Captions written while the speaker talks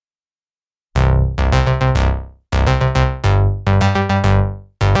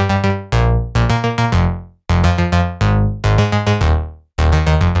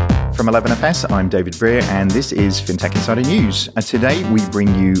from 11FS. I'm David Breer, and this is FinTech Insider News. Today, we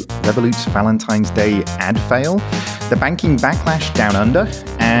bring you Revolut's Valentine's Day ad fail, the banking backlash down under,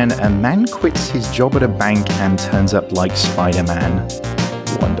 and a man quits his job at a bank and turns up like Spider-Man.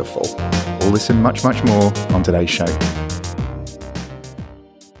 Wonderful. All this and much, much more on today's show.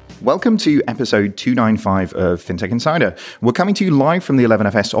 Welcome to episode 295 of FinTech Insider. We're coming to you live from the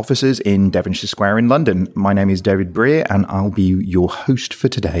 11FS offices in Devonshire Square in London. My name is David Breer, and I'll be your host for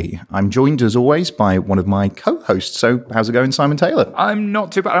today. I'm joined, as always, by one of my co-hosts. So how's it going, Simon Taylor? I'm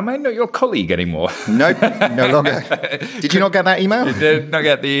not too bad. Am I not your colleague anymore? Nope, no longer. Did you not get that email? I did not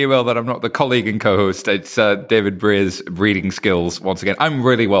get the email that I'm not the colleague and co-host. It's David Breer's reading skills once again. I'm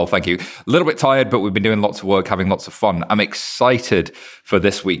really well, thank you. A little bit tired, but we've been doing lots of work, having lots of fun. I'm excited for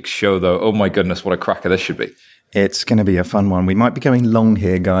this week's show, though. Oh my goodness, what a cracker this should be. It's going to be a fun one. We might be going long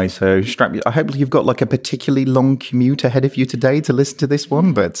here, guys, so strap you. I hope you've got like a particularly long commute ahead of you today to listen to this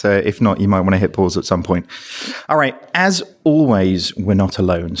one, but if not, you might want to hit pause at some point. All right, as always, we're not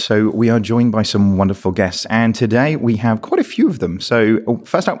alone, so we are joined by some wonderful guests, and today we have quite a few of them. So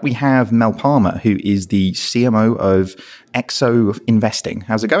first up, we have Mel Palmer, who is the CMO of Exo Investing.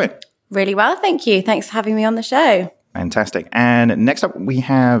 How's it going? Really well, thank you. Thanks for having me on the show. Fantastic. And next up, we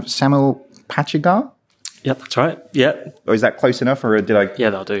have Samuel Pachigar. Yep, that's right. Yeah. Oh, is that close enough, or did I? Yeah,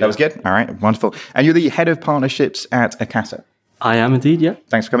 that'll do. That was good. All right, wonderful. And you're the head of partnerships at Acasa. I am indeed. Yeah.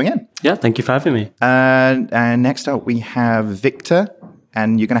 Thanks for coming in. Yeah, thank you for having me. And next up, we have Victor,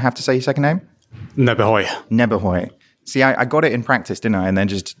 and you're going to have to say your second name. Nebahoy. Nebahoy. See, I got it in practice, didn't I? And then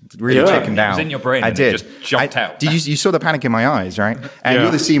just really chickened out. It was in your brain. I did. It just jumped out. You saw the panic in my eyes, right? And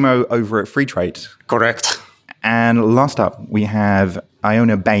you're the CMO over at Freetrade. Correct. And last up, we have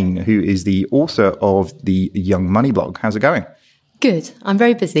Iona Bain, who is the author of the Young Money blog. How's it going? Good. I'm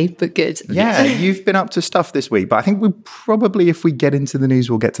very busy, but good. Yeah, you've been up to stuff this week, but I think we probably, if we get into the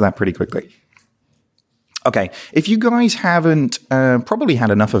news, we'll get to that pretty quickly. Okay, if you guys haven't probably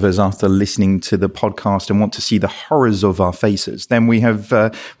had enough of us after listening to the podcast and want to see the horrors of our faces, then we have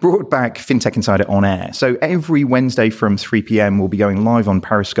brought back FinTech Insider on air. So every Wednesday from 3 p.m, we'll be going live on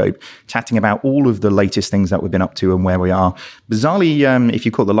Periscope, chatting about all of the latest things that we've been up to and where we are. Bizarrely, if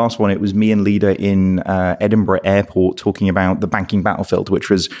you caught the last one, it was me and Lida in Edinburgh Airport talking about the banking battlefield,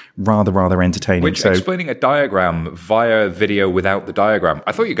 which was rather entertaining. Explaining a diagram via video without the diagram.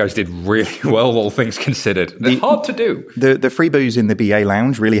 I thought you guys did really well, all things considered. It's hard to do. The free booze in the BA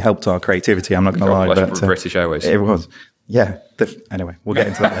lounge really helped our creativity. I'm not going to lie. But British Airways. It was. Yeah. Anyway, we'll get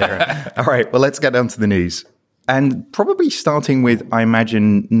into that later. All right. Well, let's get down to the news. And probably starting with, I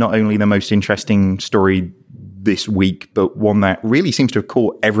imagine, not only the most interesting story this week, but one that really seems to have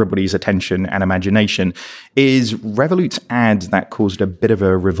caught everybody's attention and imagination, is Revolut's ad that caused a bit of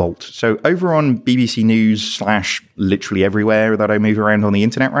a revolt. So over on BBC News / literally everywhere that I move around on the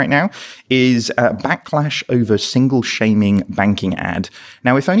internet right now is a backlash over single shaming banking ad.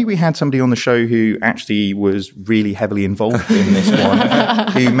 Now, if only we had somebody on the show who actually was really heavily involved in this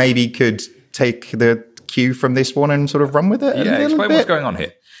one, who maybe could take the cue from this one and sort of run with it a little explain bit. What's going on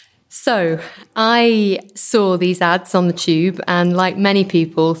here. So I saw these ads on the tube and, like many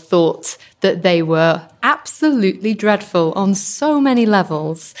people, thought that they were absolutely dreadful on so many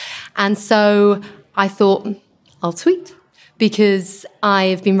levels. And so I thought, I'll tweet, because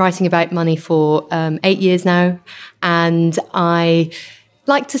I've been writing about money for 8 years now, and I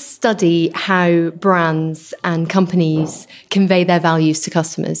like to study how brands and companies convey their values to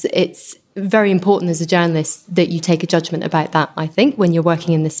customers. It's very important as a journalist that you take a judgment about that, I think, when you're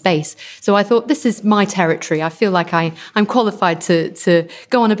working in this space. So I thought, this is my territory. I feel like I'm qualified to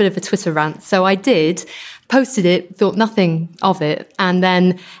go on a bit of a Twitter rant. So I did, posted it, thought nothing of it. And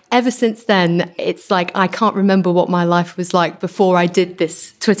then ever since then, it's like I can't remember what my life was like before I did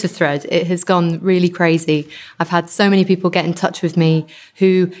this Twitter thread. It has gone really crazy. I've had so many people get in touch with me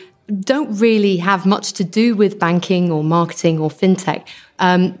who don't really have much to do with banking or marketing or fintech.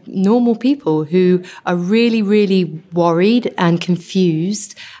 Normal people who are really worried and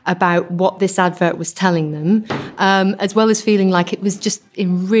confused about what this advert was telling them, as well as feeling like it was just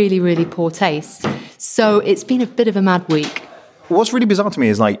in really poor taste. So it's been a bit of a mad week. What's really bizarre to me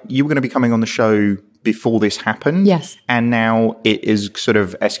is, like, you were going to be coming on the show before this happened. Yes. And now it is sort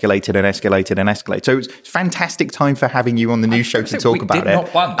of escalated. So it's fantastic time for having you on the news show to talk about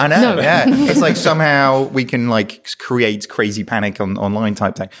it. I know, yeah. It's like somehow we can like create crazy panic online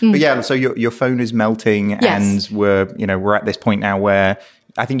type thing. But yeah, so your phone is melting, yes. And we're at this point now where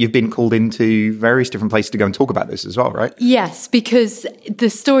I think you've been called into various different places to go and talk about this as well, right? Yes, because the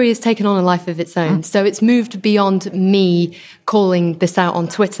story has taken on a life of its own. So it's moved beyond me calling this out on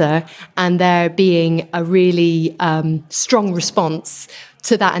Twitter and there being a really strong response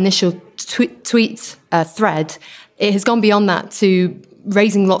to that initial tweet thread. It has gone beyond that to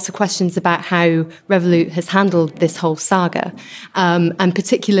raising lots of questions about how Revolut has handled this whole saga, and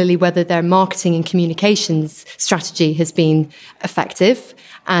particularly whether their marketing and communications strategy has been effective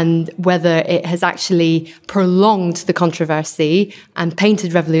and whether it has actually prolonged the controversy and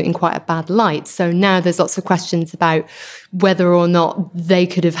painted Revolut in quite a bad light. So now there's lots of questions about whether or not they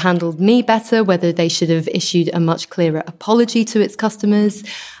could have handled me better, whether they should have issued a much clearer apology to its customers,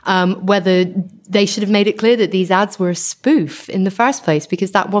 whether they should have made it clear that these ads were a spoof in the first place,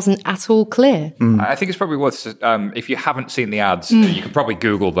 because that wasn't at all clear. I think it's probably worth, if you haven't seen the ads, you can probably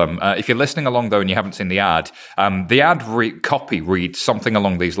Google them. If you're listening along, though, and you haven't seen the ad copy reads something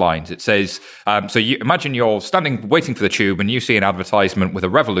along these lines. It says, so you imagine you're standing waiting for the tube and you see an advertisement with a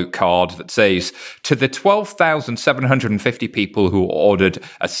Revolut card that says, to the 12,750 people who ordered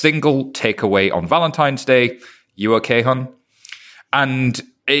a single takeaway on Valentine's Day, you okay, hun? And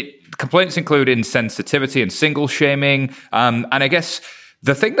complaints include insensitivity and single shaming. And I guess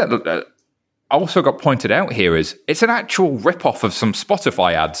the thing that also got pointed out here is it's an actual rip-off of some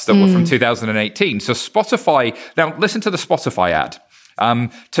Spotify ads that were from 2018. So Spotify, now listen to the Spotify ad.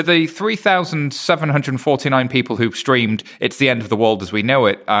 To the 3,749 people who streamed It's the End of the World as We Know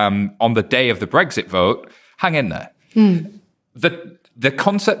It on the day of the Brexit vote, hang in there. The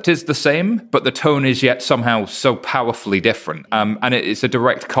concept is the same, but the tone is yet somehow so powerfully different. And it's a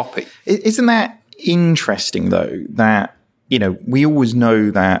direct copy. Isn't that interesting, though, that, we always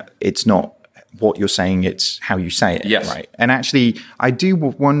know that it's not what you're saying, it's how you say it. Yes. Right. And actually, I do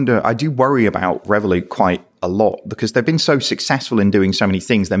worry about Revolut quite a lot because they've been so successful in doing so many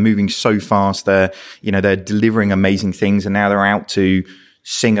things. They're moving so fast. They're delivering amazing things, and now they're out to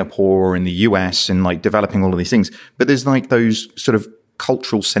Singapore and the US and like developing all of these things. But there's like those sort of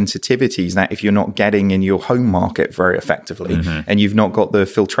cultural sensitivities that if you're not getting in your home market very effectively and you've not got the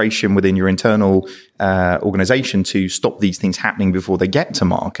filtration within your internal organization to stop these things happening before they get to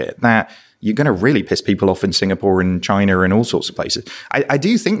market, that you're going to really piss people off in Singapore and China and all sorts of places. I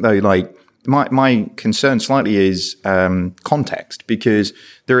do think, though, like my concern slightly is context, because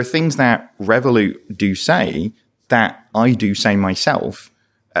there are things that Revolut do say that I do say myself.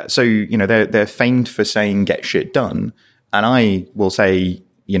 So, they're famed for saying get shit done. And I will say,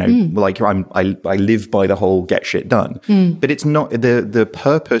 like I live by the whole get shit done. But it's not the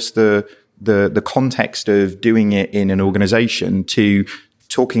purpose, the context of doing it in an organization to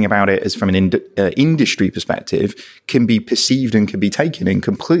talking about it as from an industry perspective can be perceived and can be taken in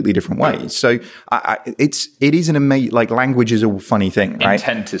completely different ways. So it is an amazing, like language is a funny thing, right?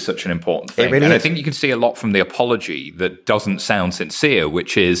 Intent is such an important thing. It really and is. I think you can see a lot from the apology that doesn't sound sincere,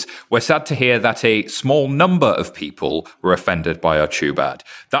 which is, we're sad to hear that a small number of people were offended by our tube ad.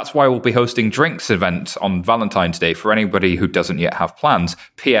 That's why we'll be hosting drinks event on Valentine's Day for anybody who doesn't yet have plans.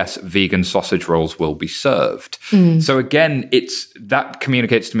 P.S. Vegan sausage rolls will be served. So again, that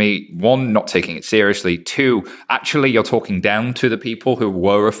communicates to me, one, not taking it seriously. Two, actually you're talking down to the people who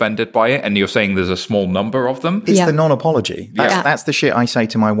were offended by it, and you're saying there's a small number of them. It's the non-apology. That's the shit I say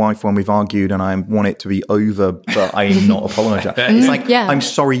to my wife when we've argued and I want it to be over, but I'm not apologizing. It's like, I'm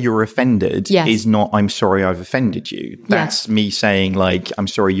sorry you're offended is not, I'm sorry I've offended you. That's me saying, like, I'm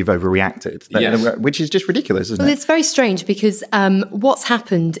sorry you've overreacted, which is just ridiculous, isn't it? It's very strange because what's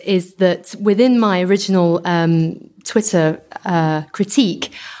happened is that within my original Twitter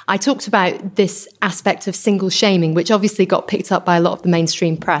critique, I talked about this aspect of single shaming, which obviously got picked up by a lot of the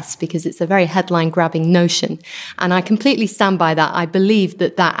mainstream press because it's a very headline-grabbing notion. And I completely stand by that. I believe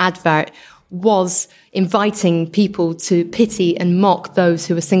that advert was inviting people to pity and mock those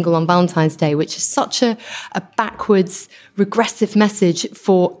who are single on Valentine's Day, which is such a backwards, regressive message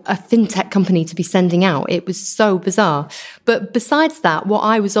for a fintech company to be sending out. It was so bizarre. But besides that, what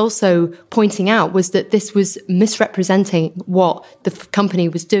I was also pointing out was that this was misrepresenting what the company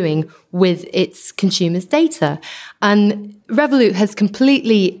was doing with its consumers' data. And Revolut has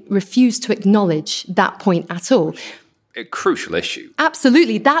completely refused to acknowledge that point at all. A crucial issue.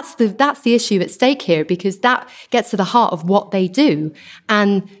 Absolutely. That's the issue at stake here, because that gets to the heart of what they do.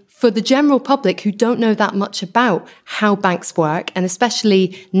 And for the general public who don't know that much about how banks work, and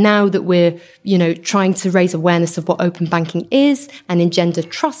especially now that we're, trying to raise awareness of what open banking is and engender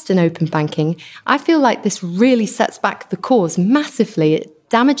trust in open banking, I feel like this really sets back the cause massively. It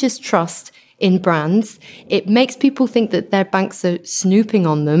damages trust in brands. It makes people think that their banks are snooping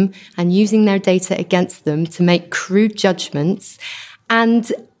on them and using their data against them to make crude judgments.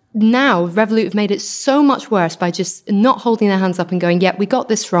 And now Revolut have made it so much worse by just not holding their hands up and going, yeah, we got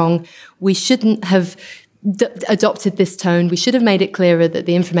this wrong. We shouldn't have adopted this tone. We should have made it clearer that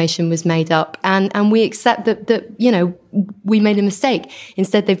the information was made up. And we accept that, we made a mistake.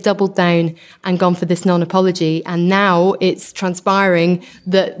 Instead, they've doubled down and gone for this non-apology. And now it's transpiring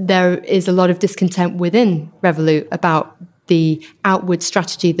that there is a lot of discontent within Revolut about the outward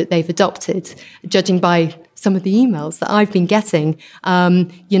strategy that they've adopted, judging by some of the emails that I've been getting.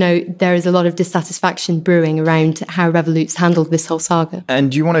 There is a lot of dissatisfaction brewing around how Revolut's handled this whole saga.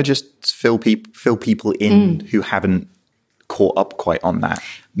 And do you want to just fill people in who haven't caught up quite on that?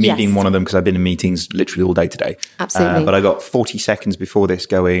 Meeting Yes. one of them, because I've been in meetings literally all day today. Absolutely. But I got 40 seconds before this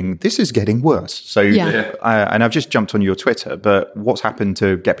going, this is getting worse. So, Yeah. and I've just jumped on your Twitter, but what's happened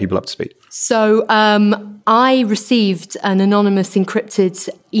to get people up to speed? So I received an anonymous encrypted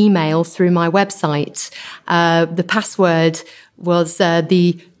email through my website. The password was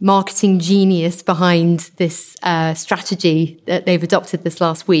the marketing genius behind this strategy that they've adopted this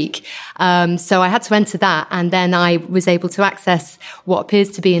last week. So I had to enter that, and then I was able to access what appears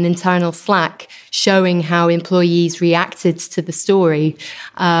to be an internal Slack showing how employees reacted to the story,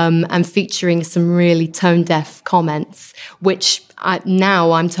 and featuring some really tone-deaf comments, which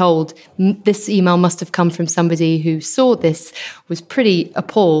now I'm told this email must have come from somebody who saw this, was pretty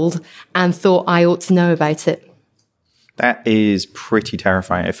appalled, and thought I ought to know about it. That is pretty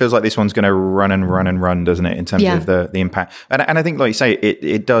terrifying. It feels like this one's going to run and run and run, doesn't it, in terms of the impact? And I think, like you say,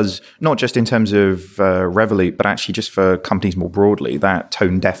 it does, not just in terms of Revolut, but actually just for companies more broadly, that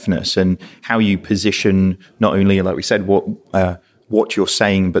tone deafness and how you position not only, like we said, what you're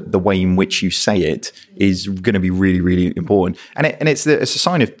saying, but the way in which you say it is going to be really, really important. And it's a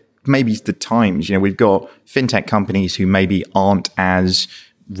sign of maybe the times. We've got fintech companies who maybe aren't as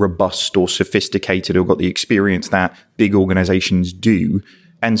robust or sophisticated or got the experience that big organizations do.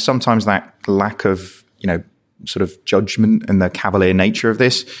 And sometimes that lack of, sort of judgment and the cavalier nature of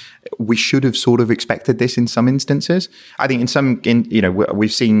this, we should have sort of expected this in some instances. I think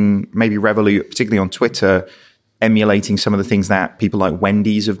we've seen maybe Revolut, particularly on Twitter, emulating some of the things that people like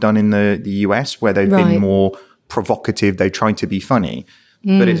Wendy's have done in the US, where they've been more provocative. They tried to be funny,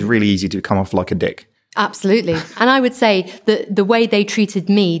 but it's really easy to come off like a dick. Absolutely. And I would say that the way they treated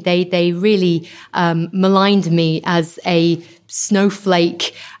me, they really maligned me as a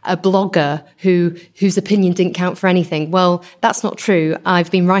snowflake, a blogger whose opinion didn't count for anything. Well, that's not true. I've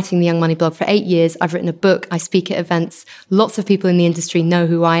been writing the Young Money blog for 8 years. I've written a book. I speak at events. Lots of people in the industry know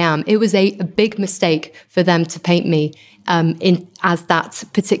who I am. It was a big mistake for them to paint me as that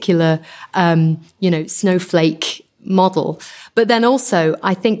particular, snowflake model. But then also,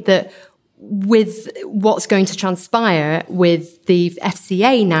 I think that with what's going to transpire with the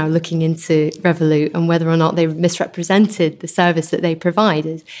FCA now looking into Revolut and whether or not they misrepresented the service that they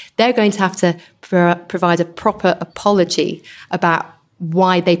provided, they're going to have to provide a proper apology about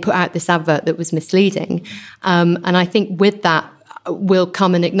why they put out this advert that was misleading. And I think with that will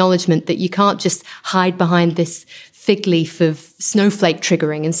come an acknowledgement that you can't just hide behind this fig leaf of snowflake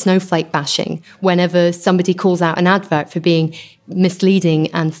triggering and snowflake bashing whenever somebody calls out an advert for being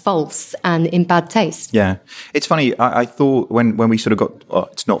misleading and false and in bad taste. Yeah. It's funny. I thought when we sort of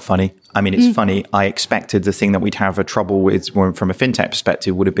got, it's not funny. I mean, it's funny. I expected the thing that we'd have a trouble with from a fintech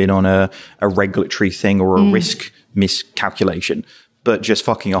perspective would have been on a regulatory thing or a risk miscalculation. But just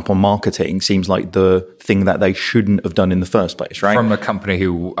fucking up on marketing seems like the thing that they shouldn't have done in the first place, right? From a company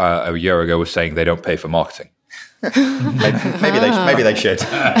who a year ago was saying they don't pay for marketing. maybe they should.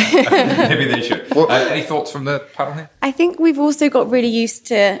 Maybe they should. Any thoughts from the panel here? I think we've also got really used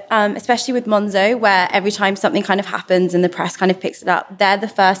to, especially with Monzo, where every time something kind of happens and the press kind of picks it up, they're the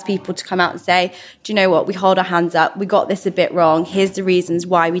first people to come out and say, do you know what? We hold our hands up. We got this a bit wrong. Here's the reasons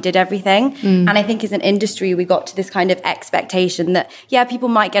why we did everything. And I think as an industry, we got to this kind of expectation that, yeah, people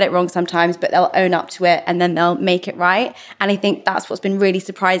might get it wrong sometimes, but they'll own up to it and then they'll make it right. And I think that's what's been really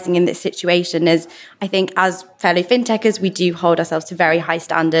surprising in this situation is I think as fellow fintechers, we do hold ourselves to very high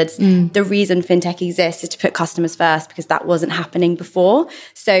standards. The reason fintech exists is to put customers first because that wasn't happening before.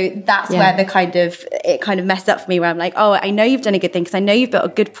 So that's where it kind of messed up for me, where I'm like, oh, I know you've done a good thing because I know you've built a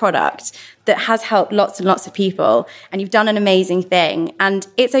good product that has helped lots and lots of people and you've done an amazing thing. And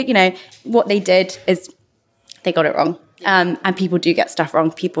it's what they did is they got it wrong. And people do get stuff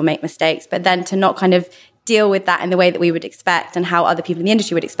wrong. People make mistakes. But then to not kind of deal with that in the way that we would expect and how other people in the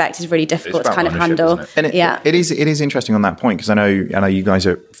industry would expect is really difficult to kind of handle. And it is interesting on that point because I know you guys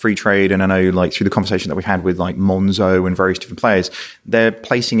are Free Trade and I know like through the conversation that we've had with like Monzo and various different players, they're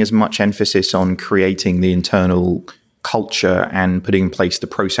placing as much emphasis on creating the internal culture and putting in place the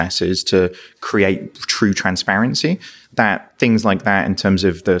processes to create true transparency, that things like that in terms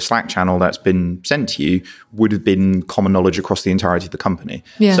of the Slack channel that's been sent to you would have been common knowledge across the entirety of the company.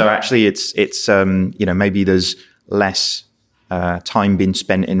 Yeah. So actually it's maybe there's less time being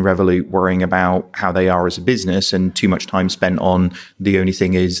spent in Revolut worrying about how they are as a business, and too much time spent on the only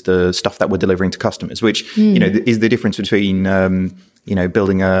thing is the stuff that we're delivering to customers, which is the difference between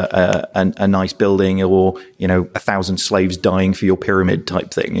building a nice building or 1,000 slaves dying for your pyramid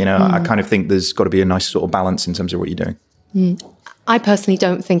type thing. I kind of think there's got to be a nice sort of balance in terms of what you're doing. I personally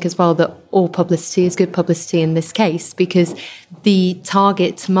don't think as well that all publicity is good publicity in this case, because the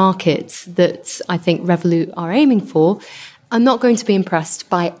target market that I think Revolut are aiming for are not going to be impressed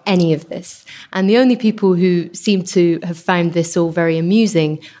by any of this. And the only people who seem to have found this all very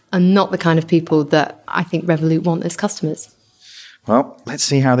amusing are not the kind of people that I think Revolut want as customers. Well, let's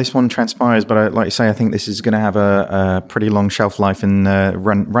see how this one transpires. But like you say, I think this is going to have a pretty long shelf life and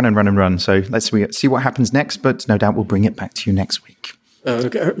run. So let's see what happens next. But no doubt we'll bring it back to you next week.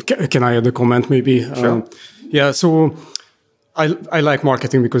 Can I add a comment maybe? Sure. So I like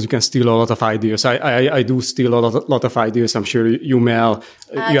marketing because you can steal a lot of ideas. I do steal a lot of ideas. I'm sure you, Mel,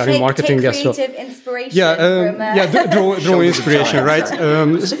 you are in marketing as well. Creative inspiration. Draw inspiration, right?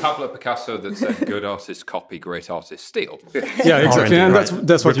 It's Pablo Picasso that said, "Good artists copy, great artists steal." Yeah, exactly, and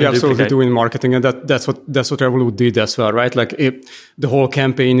that's what we absolutely duplicate. do in marketing, and that's what Revolut did as well, right? Like the whole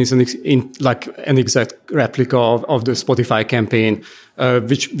campaign is an exact replica of the Spotify campaign,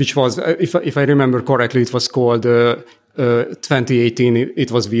 which was, if I remember correctly, it was called. 2018,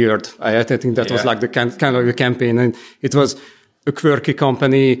 it was weird. I think that was like the kind of like the campaign, and it was a quirky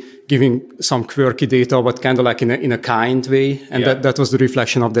company giving some quirky data, but kind of like in a kind way, and that was the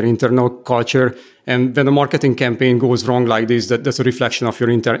reflection of their internal culture. And when a marketing campaign goes wrong like this, that's a reflection of your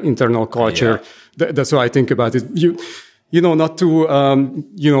internal culture. That's what I think about it. Not to,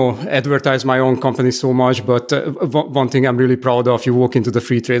 advertise my own company so much, but one thing I'm really proud of, you walk into the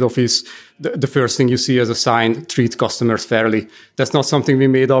free trade office, the first thing you see as a sign, treat customers fairly. That's not something we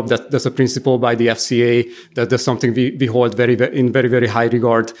made up. That's a principle by the FCA. That's something we hold in very, very high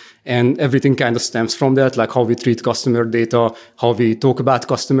regard. And everything kind of stems from that, like how we treat customer data, how we talk about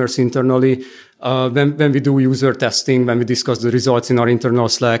customers internally. When we do user testing, when we discuss the results in our internal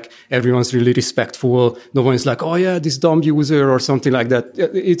Slack, everyone's really respectful. No one's like, oh yeah, this dumb user or something like that.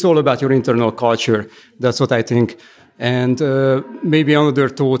 It's all about your internal culture. That's what I think. And maybe another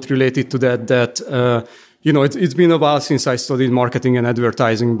thought related to that, it's been a while since I studied marketing and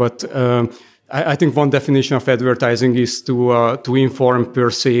advertising, but I think one definition of advertising is to inform,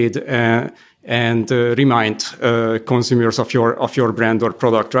 persuade, and remind consumers of your brand or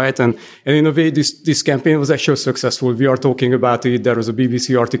product, right? And in a way, this campaign was actually successful. We are talking about it. There was a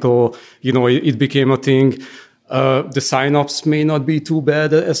BBC article. It became a thing. The signups may not be too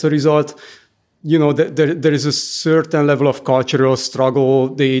bad as a result. There is a certain level of cultural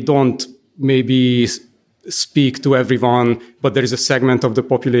struggle. They don't maybe speak to everyone, but there is a segment of the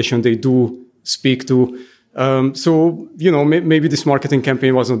population they do speak to. Maybe this marketing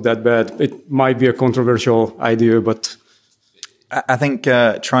campaign wasn't that bad. It might be a controversial idea, but I think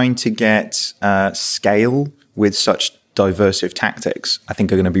trying to get scale with such diversive tactics, I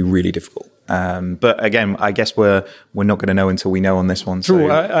think, are going to be really difficult. But again, I guess we're not going to know until we know on this one. True,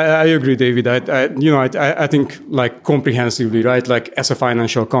 So. I agree, David. I think like comprehensively, right? Like as a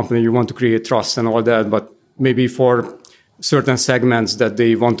financial company, you want to create trust and all that, but maybe for certain segments that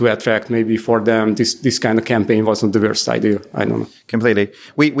they want to attract, maybe for them, this kind of campaign wasn't the worst idea. I don't know. Completely.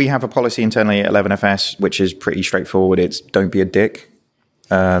 We have a policy internally at 11FS, which is pretty straightforward. It's don't be a dick.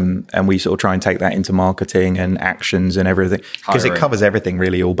 And we sort of try and take that into marketing and actions and everything, because it covers everything,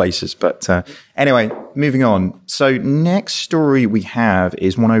 really, all bases. But anyway, moving on. So next story we have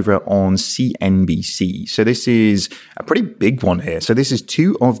is one over on CNBC. So this is a pretty big one here. So this is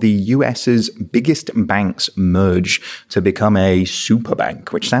two of the US's biggest banks merge to become a super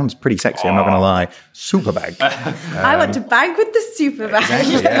bank, which sounds pretty sexy. I'm not going to lie. Super bank. I want to bank with the super bank.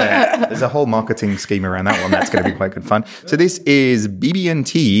 Exactly, yeah. There's a whole marketing scheme around that one. That's going to be quite good fun. So this is BB&T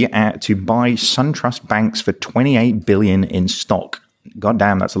to buy SunTrust banks for $28 billion in stock. God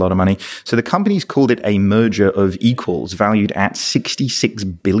damn, that's a lot of money. So the company's called it a merger of equals, valued at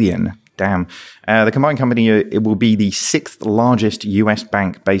 $66 billion. Damn. The combined company, it will be the sixth largest US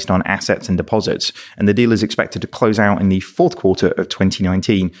bank based on assets and deposits. And the deal is expected to close out in the fourth quarter of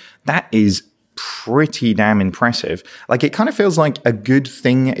 2019. That is pretty damn impressive. Like, it kind of feels like a good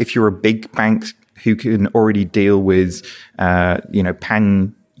thing if you're a big bank who can already deal with,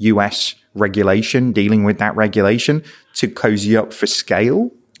 pan-US regulation, dealing with that regulation to cozy up for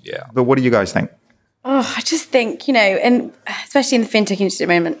scale. Yeah. But what do you guys think? Oh, I just think, and especially in the fintech industry at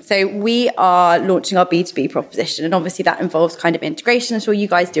the moment. So we are launching our B2B proposition, and obviously that involves kind of integration. I'm sure you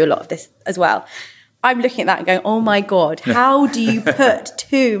guys do a lot of this as well. I'm looking at that and going, oh my God, how do you put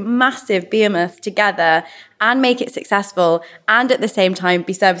two massive behemoths together and make it successful and at the same time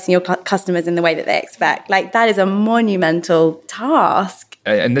be servicing your customers in the way that they expect? Like, that is a monumental task.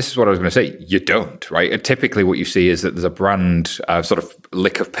 And this is what I was going to say. You don't, right? And typically what you see is that there's a brand sort of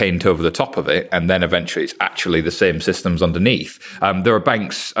lick of paint over the top of it, and then eventually it's actually the same systems underneath. There are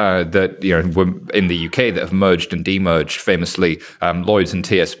banks that were in the UK that have merged and demerged, famously Lloyds and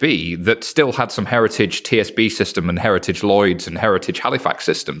TSB, that still had some heritage TSB system and heritage Lloyds and heritage Halifax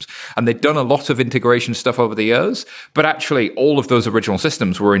systems. And they'd done a lot of integration stuff over the years, but actually all of those original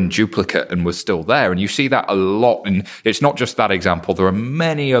systems were in duplicate and were still there. And you see that a lot. And it's not just that example. There are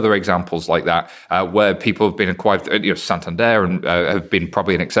many other examples like that where people have been acquired. Santander and have been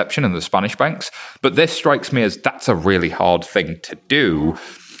probably an exception, in the Spanish banks. But this strikes me as that's a really hard thing to do.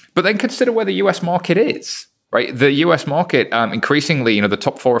 But then consider where the US market is. Right, the US market, increasingly, the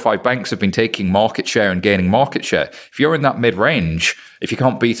top 4 or 5 banks have been taking market share and gaining market share. If you're in that mid-range, if you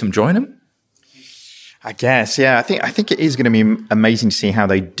can't beat them, join them. I guess, yeah. I think it is going to be amazing to see how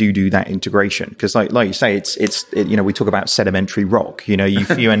they do that integration, because, like you say, it's we talk about sedimentary rock. You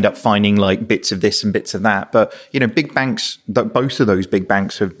end up finding like bits of this and bits of that. But big banks, both of those big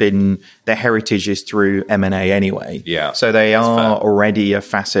banks have been, their heritage is through M&A anyway. Yeah, so they are already a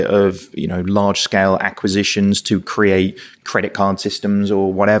facet of large scale acquisitions to create credit card systems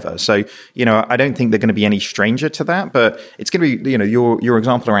or whatever. So I don't think they're going to be any stranger to that. But it's going to be your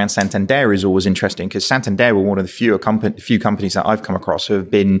example around Santander is always interesting, because Santander were one of the few companies that I've come across who have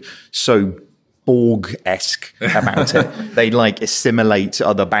been so Borg-esque about it. They assimilate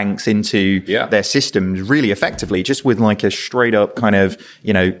other banks into their systems really effectively, just with a straight up kind of,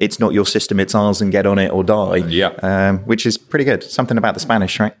 it's not your system, it's ours, and get on it or die. Yeah. Which is pretty good. Something about the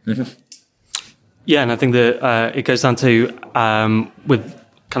Spanish, right? Mm-hmm. Yeah, and I think that it goes down to with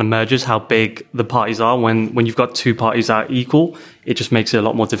kind of mergers, how big the parties are. When you've got two parties that are equal, it just makes it a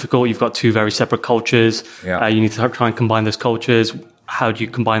lot more difficult. You've got two very separate cultures. Yeah. You need to try and combine those cultures. How do you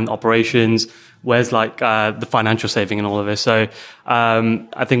combine operations? Where's the financial saving in all of this? So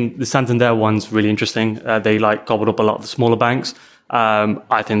I think the Santander one's really interesting. They gobbled up a lot of the smaller banks.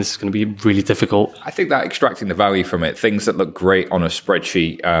 I think this is going to be really difficult. I think that extracting the value from it, things that look great on a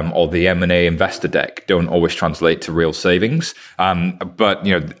spreadsheet or the M&A investor deck don't always translate to real savings. But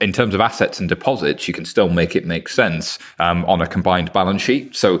in terms of assets and deposits, you can still make it make sense on a combined balance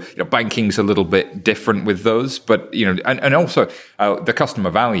sheet. So banking's a little bit different with those, but and also the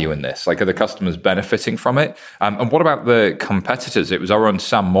customer value in this. Are the customers benefiting from it? And what about the competitors? It was our own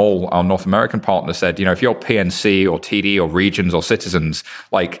Sam Moll, our North American partner, said, if you're PNC or TD or Regions or Citizens,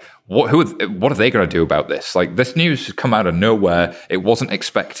 what are they going to do about this? This news has come out of nowhere. It wasn't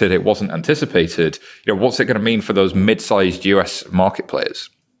expected. It wasn't anticipated. What's it going to mean for those mid-sized US market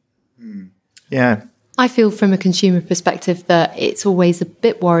players? Yeah. I feel from a consumer perspective that it's always a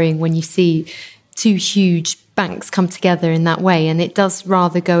bit worrying when you see two huge banks come together in that way. And it does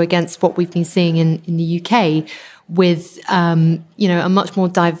rather go against what we've been seeing in the UK with, a much more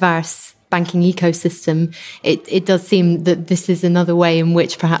diverse banking ecosystem. It does seem that this is another way in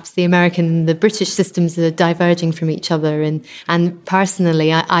which perhaps the American and the British systems are diverging from each other. And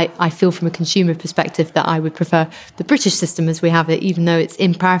personally, I feel from a consumer perspective that I would prefer the British system as we have it, even though it's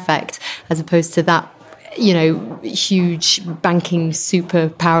imperfect, as opposed to that huge banking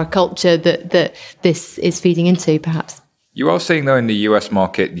superpower culture that this is feeding into, perhaps. You are seeing, though, in the US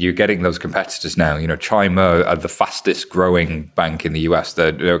market, you're getting those competitors now. Chime are the fastest growing bank in the US.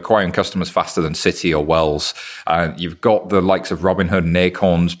 They're acquiring customers faster than Citi or Wells. You've got the likes of Robinhood and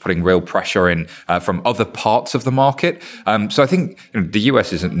Acorns putting real pressure in from other parts of the market. So I think the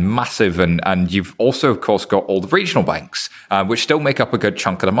US isn't massive. And you've also, of course, got all the regional banks, which still make up a good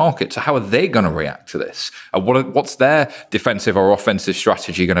chunk of the market. So how are they going to react to this? What's their defensive or offensive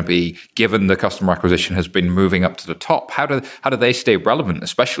strategy going to be, given the customer acquisition has been moving up to the top? How do they stay relevant,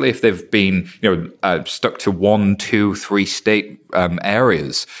 especially if they've been stuck to 1, 2, 3 state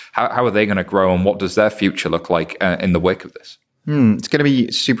areas? How are they going to grow, and what does their future look like in the wake of this? It's going to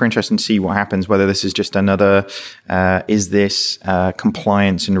be super interesting to see what happens, whether this is just another, is this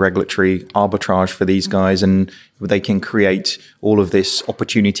compliance and regulatory arbitrage for these guys, and they can create all of this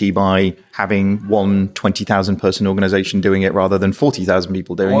opportunity by having one 20,000 person organization doing it rather than 40,000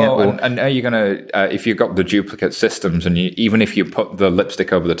 people doing it. And are you going to, if you've got the duplicate systems, and even if you put the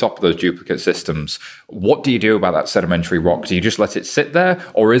lipstick over the top of those duplicate systems, what do you do about that sedimentary rock? Do you just let it sit there,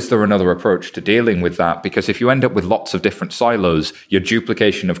 or is there another approach to dealing with that? Because if you end up with lots of different silos, because your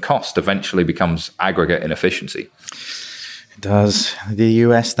duplication of cost eventually becomes aggregate inefficiency. It does. The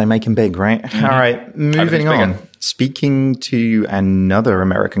US, they make them big, right? All right, moving on. Speaking to another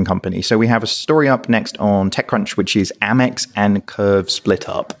American company. So we have a story up next on TechCrunch, which is Amex and Curve split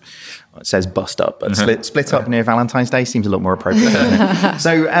up. It says bust up, but split up near Valentine's Day seems a lot more appropriate, doesn't it?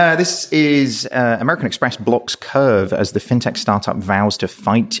 So this is American Express blocks Curve as the fintech startup vows to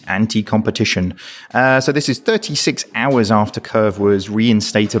fight anti-competition. So this is 36 hours after Curve was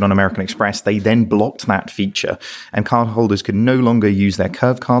reinstated on American Express. They then blocked that feature, and cardholders could no longer use their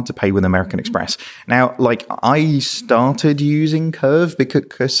Curve card to pay with American Express. Now, like, I started using Curve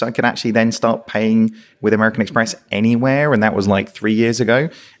because I could actually then start paying with American Express anywhere, and that was like 3 years ago.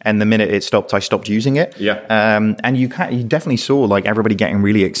 And the minute it stopped, I stopped using it. Yeah. And you definitely saw like everybody getting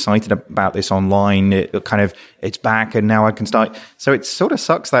really excited about this online. It's back, and now I can start. So it sort of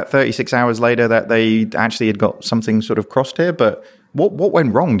sucks that 36 hours later that they actually had got something sort of crossed here. But what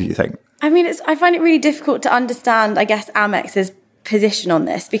went wrong, do you think? I mean, I find it really difficult to understand, I guess, Amex's position on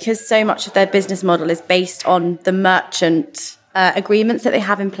this, because so much of their business model is based on the merchant agreements that they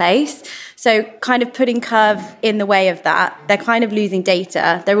have in place. So kind of putting Curve in the way of that, they're kind of losing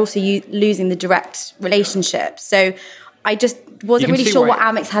data. They're also losing the direct relationship. So I just wasn't really sure what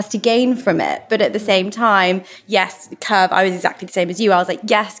Amex has to gain from it. But at the same time, yes, Curve, I was exactly the same as you. I was like,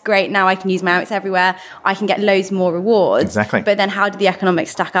 yes, great, now I can use my Amex everywhere. I can get loads more rewards. Exactly. But then how did the economics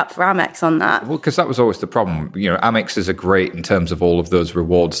stack up for Amex on that? Well, because that was always the problem. You know, Amex are great in terms of all of those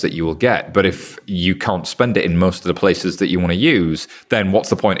rewards that you will get. But if you can't spend it in most of the places that you want to use, then what's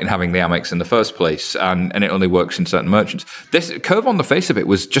the point in having the Amex in the first place? And it only works in certain merchants. This Curve, on the face of it,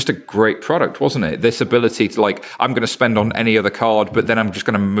 was just a great product, wasn't it? This ability to, like, I'm going to spend on any other card, but then I'm just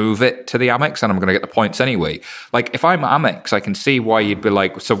going to move it to the Amex and I'm going to get the points anyway. Like, if I'm Amex, I can see why you'd be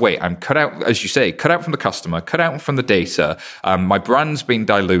like, so wait, I'm cut out, as you say, cut out from the customer, cut out from the data. My brand's been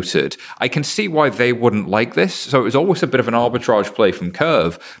diluted. I can see why they wouldn't like this. So it was always a bit of an arbitrage play from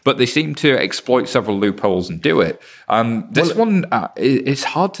Curve, but they seem to exploit several loopholes and do it. It's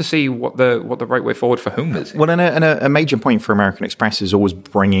hard to see what the right way forward for whom is. Well, and a major point for American Express is always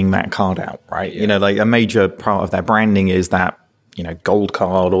bringing that card out, right? Yeah. You know, like a major part of their branding is that, you know, gold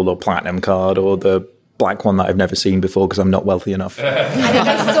card or the platinum card or the black one that I've never seen before because I'm not wealthy enough. I think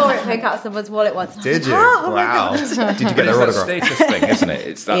I saw it poke out someone's wallet once. Did you? Wow. Did you get their autograph? It's that status thing, isn't it?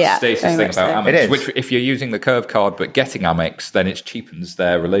 It's that status thing about Amex. It is. Which, if you're using the Curve card but getting Amex, then it cheapens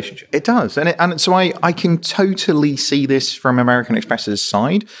their relationship. It does. And so I can totally see this from American Express's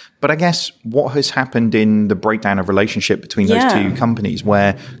side. But I guess what has happened in the breakdown of relationship between those two companies,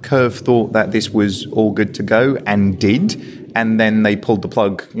 where Curve thought that this was all good to go and did, and then they pulled the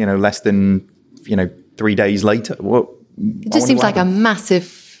plug, you know, less than, 3 days later. It just seems like a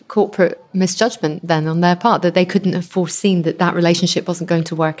massive corporate misjudgment then on their part, that they couldn't have foreseen that relationship wasn't going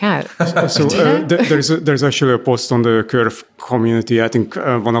to work out. So there's actually a post on the Curve community. I think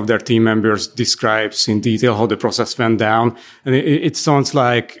one of their team members describes in detail how the process went down. And it sounds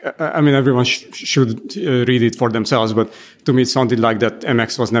like, everyone should read it for themselves, but to me it sounded like that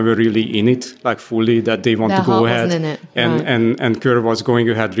Amex was never really in it, like fully, that they want to go ahead. Wasn't in it. And Curve was going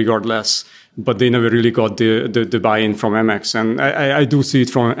ahead regardless. But they never really got the buy-in from Amex. And I do see it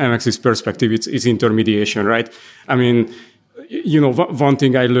from Amex's perspective. It's intermediation, right? I mean, one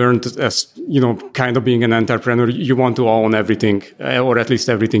thing I learned as, kind of being an entrepreneur, you want to own everything, or at least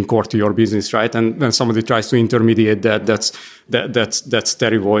everything core to your business, right? And when somebody tries to intermediate that's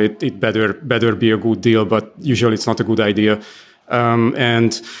terrible. It better be a good deal, but usually it's not a good idea.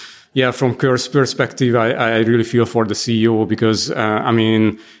 Yeah, from Curve's perspective, I really feel for the CEO because,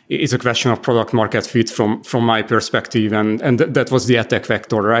 it's a question of product market fit from my perspective. And that was the attack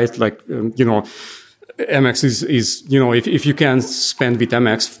vector, right? Like, Amex is if you can spend with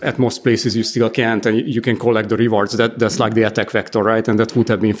Amex at most places, you still can't, and you can collect the rewards. That's like the attack vector, right? And that would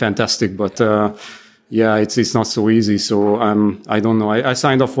have been fantastic. But, yeah, it's not so easy. So I don't know. I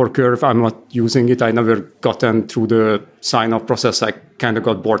signed up for Curve. I'm not using it. I never gotten through the sign-up process. I kind of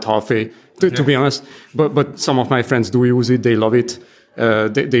got bored halfway, to be honest. But some of my friends do use it. They love it.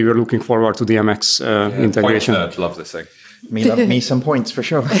 They were looking forward to the Amex integration. Point love this thing. Me some points for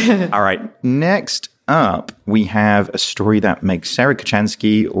sure. All right. Next up, we have a story that makes Sarah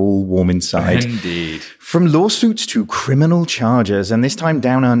Kocianski all warm inside. Indeed. From lawsuits to criminal charges, and this time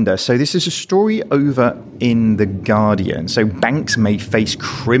down under. So this is a story over in The Guardian. So banks may face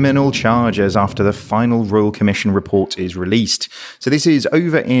criminal charges after the final Royal Commission report is released. So this is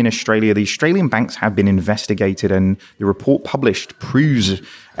over in Australia. The Australian banks have been investigated, and the report published proves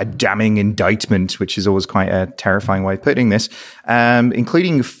a damning indictment, which is always quite a terrifying way of putting this,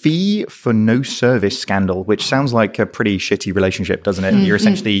 including fee for no service scandal, which sounds like a pretty shitty relationship, doesn't it? You're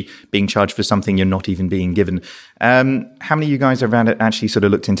essentially being charged for something you're not even being given. How many of you guys have actually sort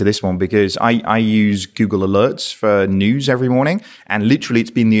of looked into this one? Because I use Google Alerts for news every morning, and literally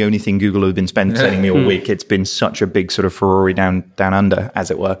it's been the only thing Google have been sending me all week. It's been such a big sort of Ferrari down under,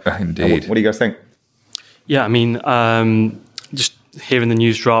 as it were. Indeed. What do you guys think? Yeah, I mean, just hearing the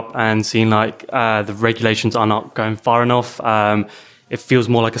news drop and seeing like the regulations are not going far enough, it feels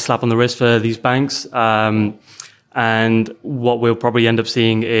more like a slap on the wrist for these banks. And what we'll probably end up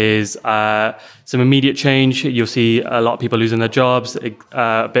seeing is some immediate change. You'll see a lot of people losing their jobs,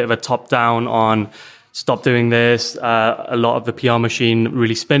 a bit of a top down on stop doing this, a lot of the PR machine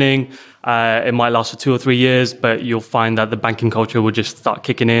really spinning. It might last for 2 or 3 years, but you'll find that the banking culture will just start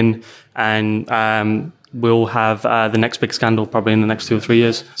kicking in, and we'll have the next big scandal probably in the next 2 or 3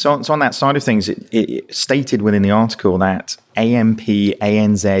 years. So on that side of things, it stated within the article that AMP,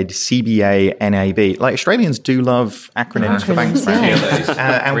 ANZ, CBA, NAB, like Australians do love acronyms for banks,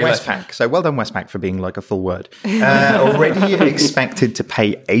 and Westpac. So well done, Westpac, for being like a full word. Already expected to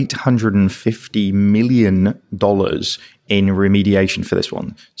pay $850 million in remediation for this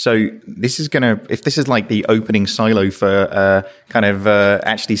one. So this is if this is like the opening silo for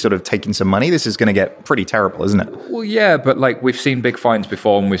actually sort of taking some money, this is going to get pretty terrible, isn't it? Well, yeah, but like we've seen big fines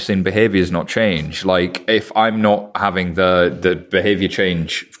before and we've seen behaviors not change. Like if I'm not having the behavior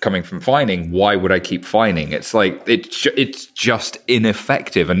change coming from fining, why would I keep fining? It's like, it's just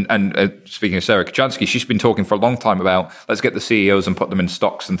ineffective. And speaking of Sarah Kocianski, she's been talking for a long time about let's get the CEOs and put them in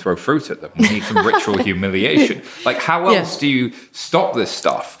stocks and throw fruit at them. We need some ritual humiliation. Like how else do you stop this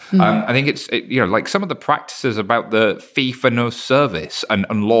stuff? I think it's like some of the practices about the fee for no service and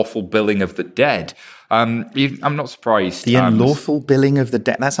unlawful billing of the dead. I'm not surprised. The unlawful billing of the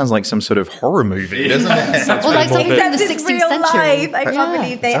debt. That sounds like some sort of horror movie, doesn't it? Well, like something from the 16th real century. Life. I can't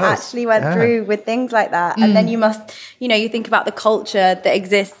believe they actually went through with things like that. And then you must, you think about the culture that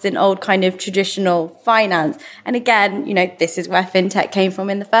exists in old kind of traditional finance. And again, this is where fintech came from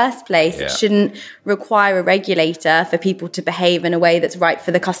in the first place. Yeah. It shouldn't require a regulator for people to behave in a way that's right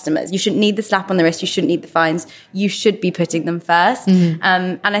for the customers. You shouldn't need the slap on the wrist. You shouldn't need the fines. You should be putting them first.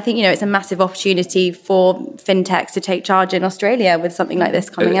 And I think, it's a massive opportunity for fintechs to take charge in Australia with something like this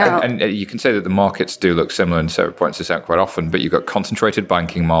coming out. And you can say that the markets do look similar, and Sarah points this out quite often, but you've got concentrated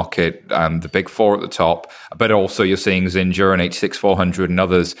banking market, the big four at the top, but also you're seeing Zinja and HSBC 400 and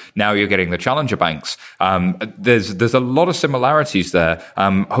others. Now you're getting the challenger banks. There's a lot of similarities there.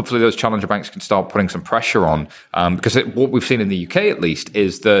 Hopefully those challenger banks can start putting some pressure on, because what we've seen in the UK at least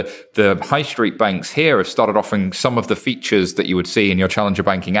is the high street banks here have started offering some of the features that you would see in your challenger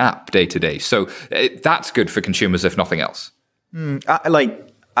banking app day to day. So that's good for consumers, if nothing else.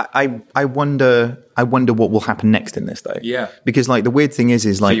 I wonder what will happen next in this, though. Yeah. Because the weird thing is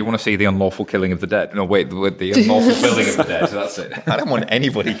so you want to see the unlawful killing of the dead? No, wait, the unlawful billing of the dead. So that's it. I don't want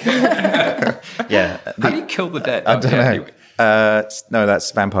anybody. Yeah. How do you kill the dead? I don't know. Anyway. No,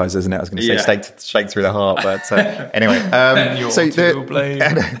 that's vampires, isn't it? I was going to say stake through the heart, but anyway. So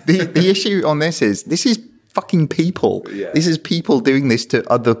the issue on this is fucking people. Yeah. This is people doing this to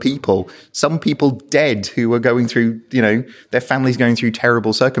other people. Some people dead who are going through, their families going through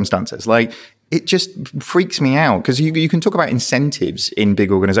terrible circumstances. It just freaks me out because you can talk about incentives in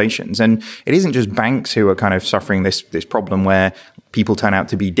big organizations, and it isn't just banks who are kind of suffering this problem where people turn out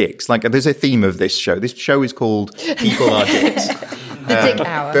to be dicks. There's a theme of this show. This show is called People Are Dicks. The dick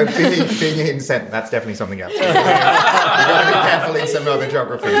hour. But being incent, that's definitely something else. You've got to be careful in some other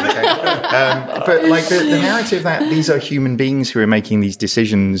geographies, okay? But the narrative that these are human beings who are making these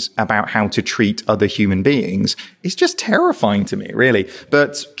decisions about how to treat other human beings is just terrifying to me, really.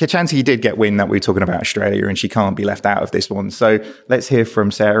 But Kocianski did get wind that we're talking about Australia, and she can't be left out of this one. So let's hear from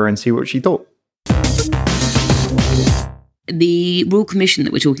Sarah and see what she thought. The Royal Commission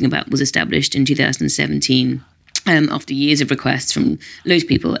that we're talking about was established in 2017. After years of requests from loads of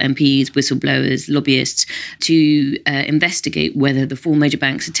people, MPs, whistleblowers, lobbyists, to investigate whether the 4 major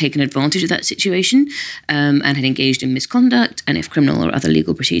banks had taken advantage of that situation and had engaged in misconduct, and if criminal or other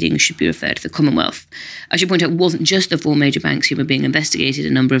legal proceedings should be referred to the Commonwealth. I should point out it wasn't just the 4 major banks who were being investigated.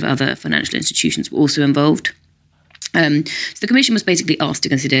 A number of other financial institutions were also involved. So the Commission was basically asked to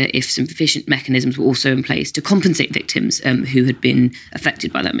consider if sufficient mechanisms were also in place to compensate victims who had been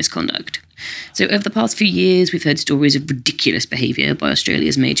affected by that misconduct. So over the past few years, we've heard stories of ridiculous behaviour by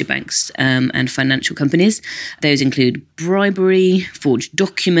Australia's major banks and financial companies. Those include bribery, forged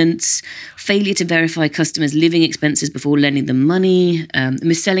documents, failure to verify customers' living expenses before lending them money,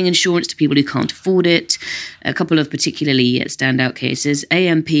 mis-selling insurance to people who can't afford it. A couple of particularly standout cases.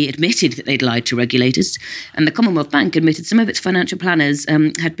 AMP admitted that they'd lied to regulators, and the Commonwealth Bank admitted some of its financial planners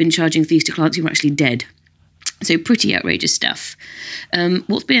had been charging fees to clients who were actually dead. So pretty outrageous stuff.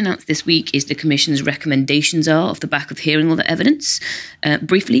 What's been announced this week is the Commission's recommendations are off the back of hearing all the evidence.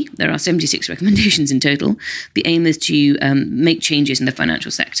 Briefly, there are 76 recommendations in total. The aim is to make changes in the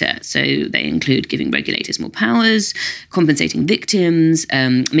financial sector. So they include giving regulators more powers, compensating victims,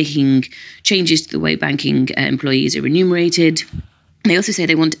 making changes to the way banking employees are remunerated. They also say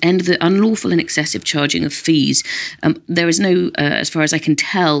they want to end the unlawful and excessive charging of fees. There is no, as far as I can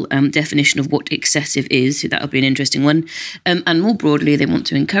tell, definition of what excessive is, so that'll be an interesting one. And more broadly, they want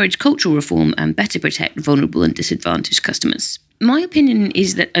to encourage cultural reform and better protect vulnerable and disadvantaged customers. My opinion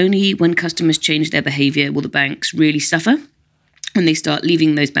is that only when customers change their behaviour will the banks really suffer, when they start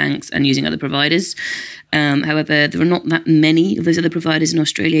leaving those banks and using other providers. However, there are not that many of those other providers in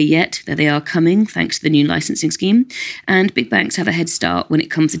Australia yet, though they are coming thanks to the new licensing scheme. And big banks have a head start when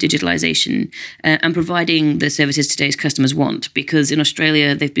it comes to digitalisation and providing the services today's customers want, because in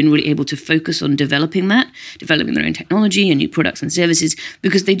Australia, they've been really able to focus on developing their own technology and new products and services,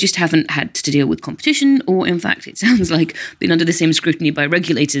 because they just haven't had to deal with competition, or in fact, it sounds like been under the same scrutiny by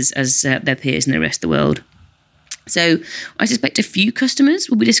regulators as their peers in the rest of the world. So I suspect a few customers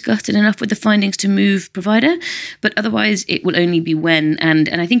will be disgusted enough with the findings to move provider, but otherwise it will only be when, and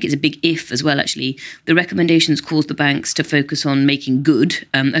I think it's a big if as well actually, the recommendations calls the banks to focus on making good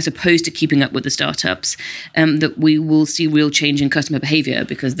as opposed to keeping up with the startups, that we will see real change in customer behaviour,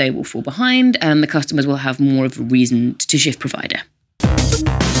 because they will fall behind and the customers will have more of a reason to shift provider.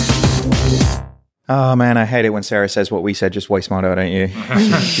 Oh man, I hate it when Sarah says what we said just way smarter, don't you?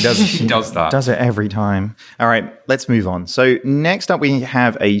 She does that. Does it every time. All right, let's move on. So next up we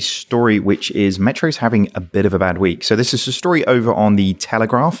have a story which is Metro's having a bit of a bad week. So this is a story over on the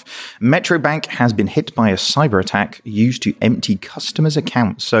Telegraph. Metro Bank has been hit by a cyber attack used to empty customers'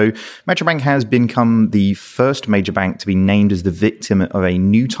 accounts. So Metro Bank has become the first major bank to be named as the victim of a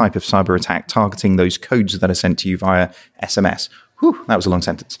new type of cyber attack targeting those codes that are sent to you via SMS. Whew, that was a long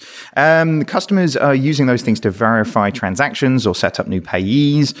sentence. Customers are using those things to verify transactions or set up new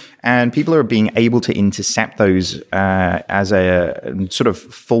payees, and people are being able to intercept those as a sort of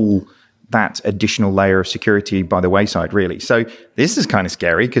full that additional layer of security by the wayside, really. So this is kind of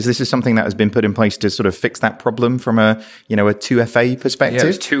scary, because this is something that has been put in place to sort of fix that problem from a 2FA perspective. Yeah,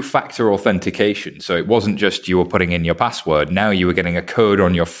 it's two-factor authentication. So it wasn't just you were putting in your password. Now you were getting a code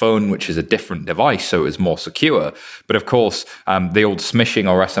on your phone, which is a different device, so it was more secure. But of course, the old smishing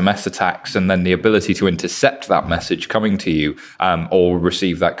or SMS attacks, and then the ability to intercept that message coming to you or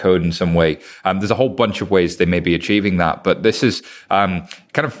receive that code in some way. There's a whole bunch of ways they may be achieving that. But this is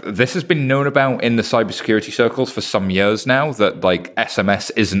this has been known about in the cybersecurity circles for some years now, that like SMS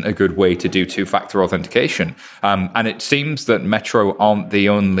isn't a good way to do two-factor authentication. And it seems that Metro aren't the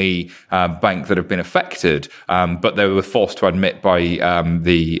only bank that have been affected, but they were forced to admit by by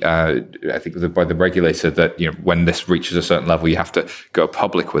the regulator that when this reaches a certain level, you have to go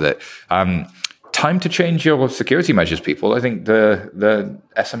public with it. Time to change your security measures, people. I think the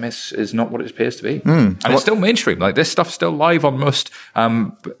SMS is not what it appears to be. And it's still mainstream. Like, this stuff's still live on most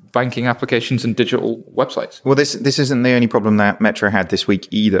banking applications and digital websites. Well, this isn't the only problem that Metro had this week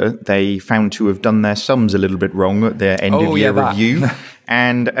either. They found to have done their sums a little bit wrong at their end-of-year review.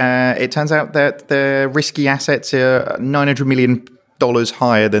 And it turns out that the risky assets are $900 million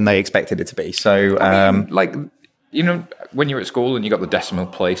higher than they expected it to be. So, when you're at school and you got the decimal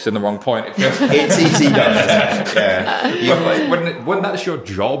place in the wrong point, it's easy done, isn't it? Yeah. When that's your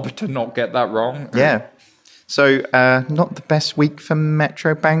job to not get that wrong. Yeah. So not the best week for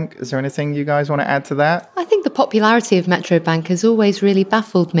Metro Bank. Is there anything you guys want to add to that? I think the popularity of Metro Bank has always really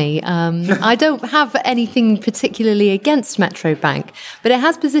baffled me. I don't have anything particularly against Metro Bank, but it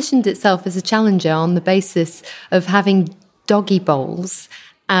has positioned itself as a challenger on the basis of having doggy bowls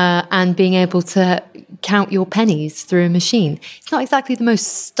and being able to count your pennies through a machine. It's not exactly the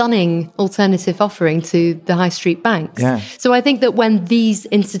most stunning alternative offering to the high street banks. Yeah. So I think that when these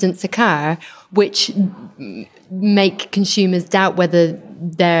incidents occur, which make consumers doubt whether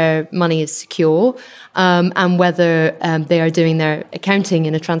their money is secure and whether they are doing their accounting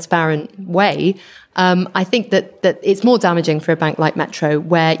in a transparent way, I think that it's more damaging for a bank like Metro,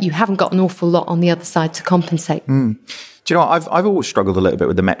 where you haven't got an awful lot on the other side to compensate. Do Do you know what? I've always struggled a little bit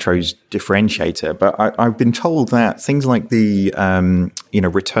with the Metro's differentiator, but I've been told that things like the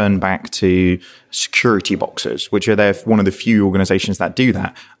return back to security boxes, which are one of the few organizations that do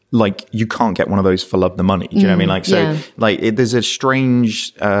that. Like, you can't get one of those for love the money. Do you know what I mean? Like, so there's a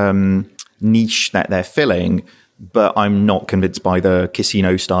strange niche that they're filling, but I'm not convinced by the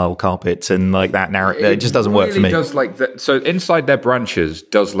casino style carpets and like that narrative. It just doesn't work for me. Does like that. So inside their branches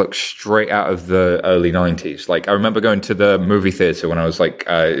does look straight out of the early 90s. Like, I remember going to the movie theater when I was like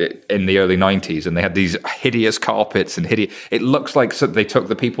in the early 90s, and they had these hideous carpets and it looks like they took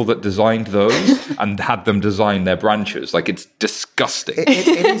the people that designed those and had them design their branches. Like, it's disgusting.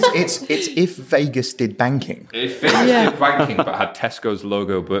 It's if Vegas did banking. If Vegas did banking but had Tesco's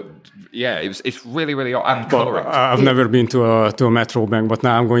logo, but yeah, it's really, really odd and coloring. I've never been to a Metro Bank, but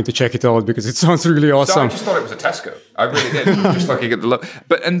now I'm going to check it out because it sounds really awesome. So I just thought it was a Tesco. I really did. Just looking at the look.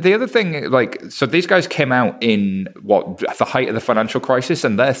 And the other thing, so these guys came out in at the height of the financial crisis,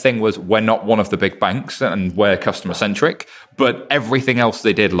 and their thing was, we're not one of the big banks and we're customer centric, but everything else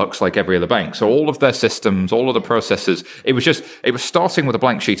they did looks like every other bank. So all of their systems, all of the processes, it was starting with a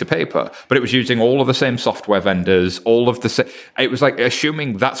blank sheet of paper, but it was using all of the same software vendors, it was like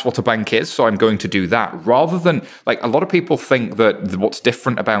assuming that's what a bank is, so I'm going to do that, rather than, like, a lot of people think that what's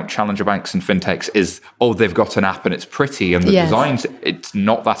different about challenger banks and fintechs is, they've got an app and it's pretty and the designs, it's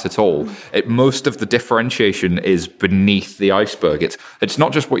not that at all. Most of the differentiation is beneath the iceberg. It's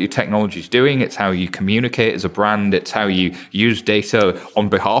not just what your technology is doing, it's how you communicate as a brand, it's how you use data on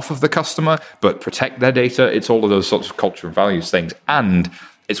behalf of the customer, but protect their data. It's all of those sorts of culture and values things. And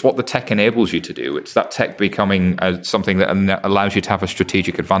it's what the tech enables you to do. It's that tech becoming something that allows you to have a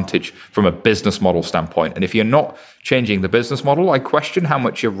strategic advantage from a business model standpoint. And if you're not changing the business model, I question how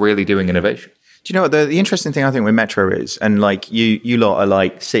much you're really doing innovation. Do you know what the interesting thing I think with Metro is, and like you lot are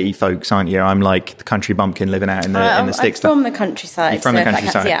like city folks, aren't you? I'm like the country bumpkin living out in the sticks. I'm from the countryside. You're from the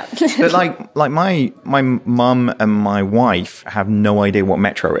countryside. Yeah. But like my mum and my wife have no idea what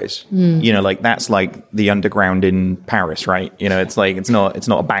Metro is. You know, like that's like the underground in Paris, right? You know, it's like it's not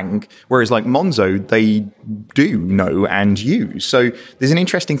a bank. Whereas like Monzo, they do know and use. So there's an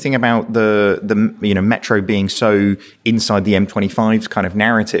interesting thing about the Metro being so inside the M25's kind of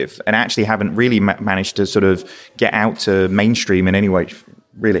narrative, and actually haven't really managed to sort of get out to mainstream in any way,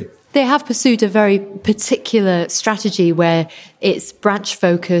 really. They have pursued a very particular strategy where it's branch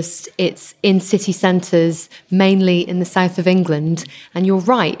focused, it's in city centres, mainly in the south of England. And you're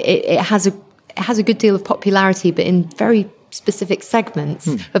right, it has a good deal of popularity, but in very specific segments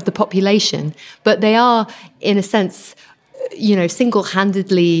of the population. But they are, in a sense,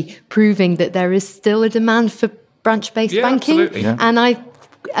 single-handedly proving that there is still a demand for branch-based banking. Absolutely. Yeah. And I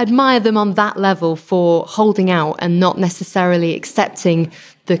admire them on that level for holding out and not necessarily accepting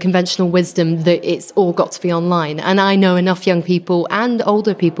the conventional wisdom that it's all got to be online. And I know enough young people and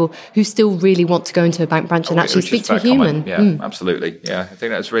older people who still really want to go into a bank branch and actually speak to a human. Yeah, absolutely. Yeah, I think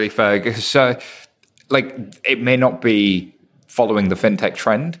that's really fair. Because, it may not be following the fintech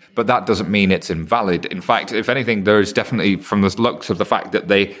trend, but that doesn't mean it's invalid. In fact, if anything, there is definitely, from the looks of the fact that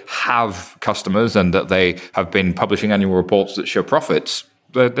they have customers and that they have been publishing annual reports that show profits,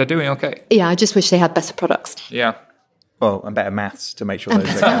 they're doing okay. Yeah, I just wish they had better products. Yeah. Well, and better maths to make sure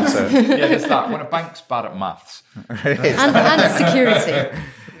those accounts are... Yeah, there's that. When a bank's bad at maths. and security.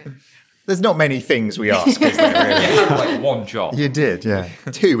 There's not many things we ask, is there, really? You had like one job. You did, yeah.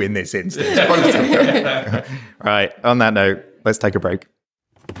 2 in this instance. Both of them. Right, on that note, let's take a break.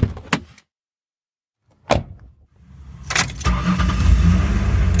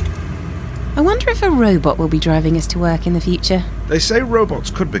 I wonder if a robot will be driving us to work in the future. They say robots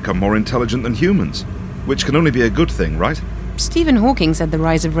could become more intelligent than humans, which can only be a good thing, right? Stephen Hawking said the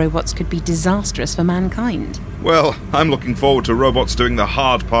rise of robots could be disastrous for mankind. Well, I'm looking forward to robots doing the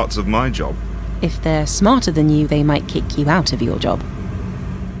hard parts of my job. If they're smarter than you, they might kick you out of your job.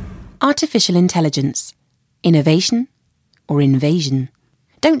 Artificial intelligence. Innovation or invasion?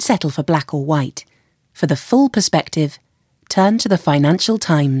 Don't settle for black or white. For the full perspective, turn to the Financial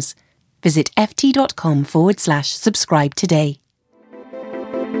Times. Visit ft.com/subscribe today.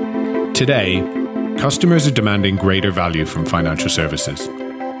 Today, customers are demanding greater value from financial services.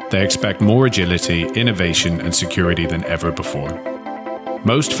 They expect more agility, innovation, and security than ever before.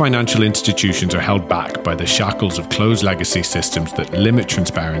 Most financial institutions are held back by the shackles of closed legacy systems that limit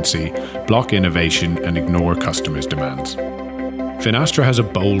transparency, block innovation, and ignore customers' demands. Finastra has a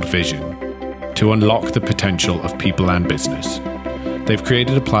bold vision to unlock the potential of people and business. They've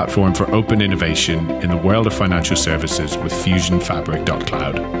created a platform for open innovation in the world of financial services with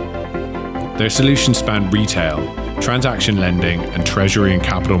FusionFabric.cloud. Their solutions span retail, transaction lending, and treasury and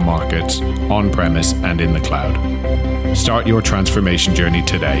capital markets on-premise and in the cloud. Start your transformation journey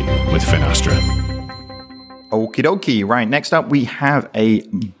today with Finastra. Okie dokie. Right, next up we have a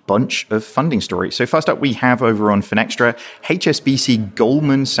bunch of funding stories. So first up we have over on Finextra, HSBC,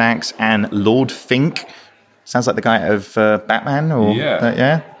 Goldman Sachs, and Lord Fink. Sounds like the guy of Batman, or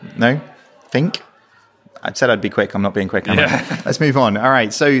no, Fink. I said I'd be quick. I'm not being quick. Let's move on. All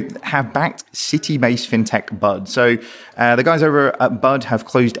right. So have backed City-based fintech Bud. So the guys over at Bud have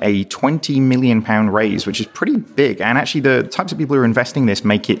closed a £20 million raise, which is pretty big. And actually the types of people who are investing this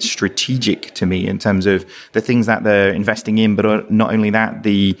make it strategic to me in terms of the things that they're investing in, but not only that,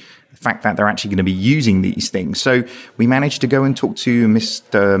 the fact that they're actually going to be using these things. So we managed to go and talk to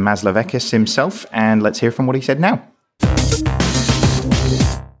Mr. Maslavekis himself, and let's hear from what he said now.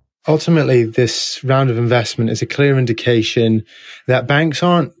 Ultimately, this round of investment is a clear indication that banks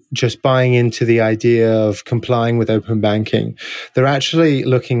aren't just buying into the idea of complying with open banking. They're actually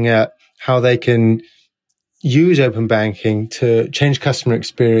looking at how they can use open banking to change customer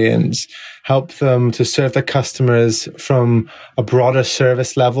experience, help them to serve their customers from a broader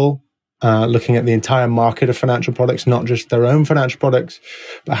service level, looking at the entire market of financial products, not just their own financial products,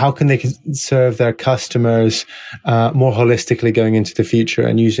 but how can they serve their customers more holistically going into the future,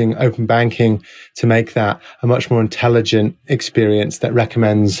 and using open banking to make that a much more intelligent experience that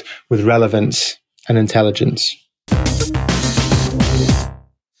recommends with relevance and intelligence.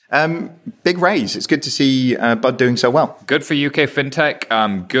 Big raise. It's good to see Bud doing so well. Good for UK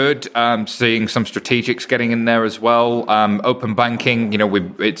fintech. Good seeing some strategics getting in there as well. Open banking,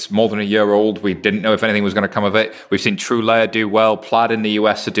 it's more than a year old. We didn't know if anything was going to come of it. We've seen TrueLayer do well. Plaid in the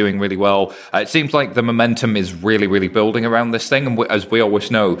US are doing really well. It seems like the momentum is really, really building around this thing. And as we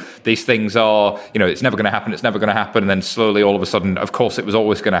always know, these things are, it's never going to happen. It's never going to happen. And then slowly, all of a sudden, of course, it was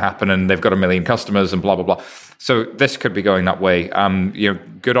always going to happen. And they've got 1 million customers and blah, blah, blah. So this could be going that way.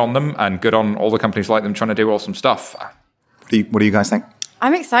 Good on them, and good on all the companies like them trying to do awesome stuff. What do you guys think?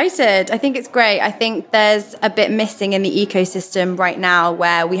 I'm excited. I think it's great. I think there's a bit missing in the ecosystem right now,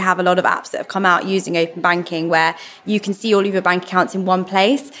 where we have a lot of apps that have come out using open banking, where you can see all of your bank accounts in one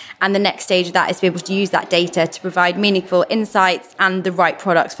place. And the next stage of that is to be able to use that data to provide meaningful insights and the right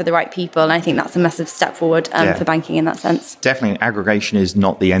products for the right people. And I think that's a massive step forward for banking in that sense. Definitely, aggregation is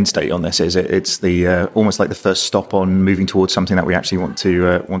not the end state on this, is it? It's the almost like the first stop on moving towards something that we actually want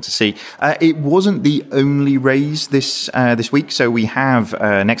to see. It wasn't the only raise this week. So we have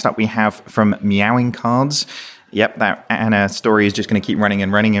next up we have from Meowing Cards. Yep, that Anna story is just going to keep running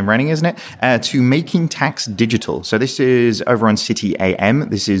and running and running, isn't it? To Making Tax Digital. So this is over on City AM.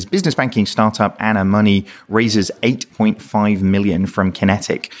 This is business banking startup Anna Money raises $8.5 million from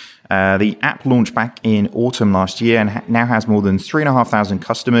Kinetic. The app launched back in autumn last year and now has more than 3,500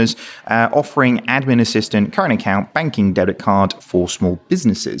 customers, offering admin assistant, current account, banking, debit card for small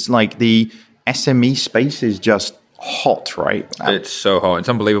businesses. Like, the SME space is just hot, right? It's so hot. It's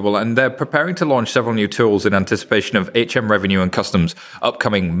unbelievable. And they're preparing to launch several new tools in anticipation of HM Revenue and Customs'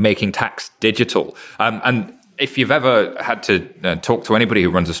 upcoming Making Tax Digital. And if you've ever had to talk to anybody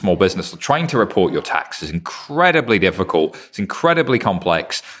who runs a small business, trying to report your tax is incredibly difficult. It's incredibly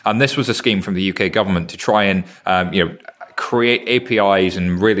complex. And this was a scheme from the UK government to try and, create APIs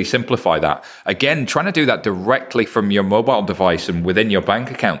and really simplify that. Again, trying to do that directly from your mobile device and within your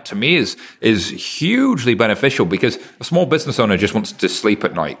bank account, to me, is hugely beneficial, because a small business owner just wants to sleep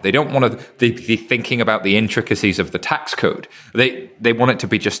at night. They don't want to be thinking about the intricacies of the tax code. They want it to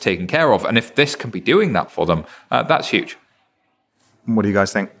be just taken care of. And if this can be doing that for them, that's huge. What do you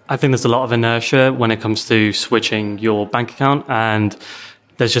guys think? I think there's a lot of inertia when it comes to switching your bank account, and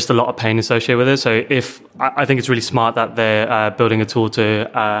there's just a lot of pain associated with it. So I think it's really smart that they're building a tool to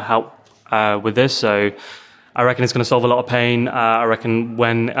help with this. So I reckon it's going to solve a lot of pain. I reckon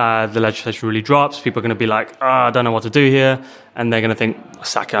when the legislation really drops, people are going to be like, I don't know what to do here. And they're going to think,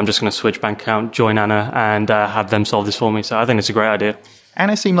 sack it, I'm just going to switch bank account, join Anna, and have them solve this for me. So I think it's a great idea.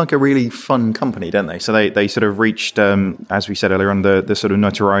 Anna seemed like a really fun company, don't they? So they sort of reached, as we said earlier on, the sort of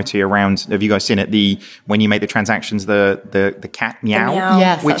notoriety around. Have you guys seen it? When you make the transactions, the cat meow,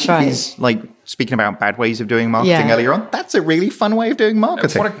 yes, which that's right. is like, speaking about bad ways of doing marketing earlier on, that's a really fun way of doing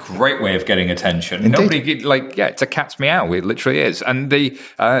marketing. What a great way of getting attention. Indeed. Nobody, it's a cat's meow. It literally is. And we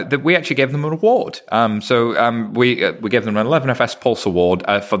actually gave them an award. We gave them an 11FS Pulse Award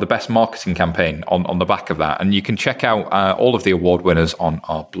for the best marketing campaign on the back of that. And you can check out all of the award winners on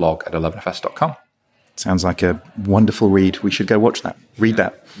our blog at 11fs.com. Sounds like a wonderful read. We should go watch that. Read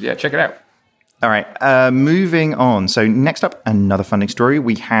that. Yeah, check it out. All right, moving on. So next up, another funding story.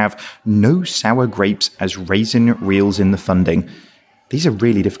 We have No Sour Grapes as Raisin reels in the funding. These are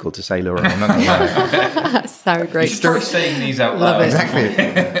really difficult to say, Laura. I'm not gonna lie. So great. You start saying these out loud. Love it.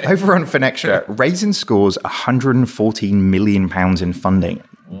 Exactly. Over on Finextra, Raisin scores £114 million in funding.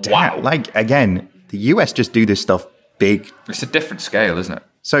 Wow. Like, again, the US just do this stuff big. It's a different scale, isn't it?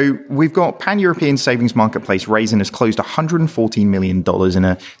 So we've got pan-European savings marketplace Raisin has closed $114 million in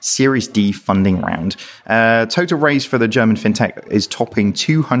a Series D funding round. Total raise for the German fintech is topping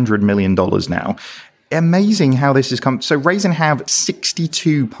 $200 million now. Amazing how this has come. So Raisin have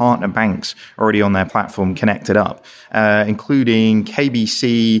 62 partner banks already on their platform connected up, including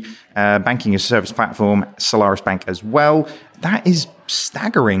KBC, Banking as a Service platform, Solaris Bank as well. That is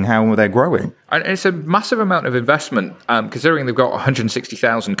staggering how they're growing. And it's a massive amount of investment, considering they've got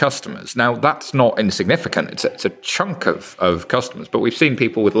 160,000 customers. Now, that's not insignificant. It's a chunk of customers, but we've seen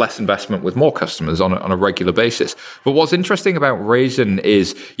people with less investment with more customers on a regular basis. But what's interesting about Raisin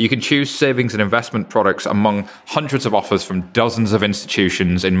is you can choose savings and investment products among hundreds of offers from dozens of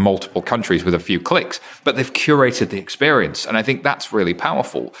institutions in multiple countries with a few clicks, but they've curated the experience. And I think that's really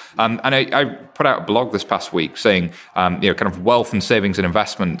powerful. And I put out a blog this past week saying, kind of wealth and savings and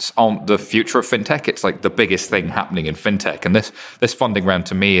investments on the future of fintech. It's like the biggest thing happening in fintech, and this funding round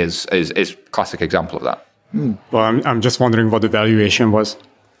to me is classic example of that. Well, I'm just wondering what the valuation was.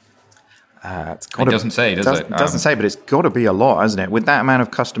 It doesn't say, does it? Doesn't say, but it's got to be a lot, hasn't it? With that amount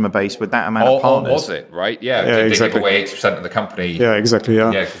of customer base, with that amount of partners. Or was it, right? Yeah, Yeah, they exactly. give away 80% of the company. Yeah, exactly.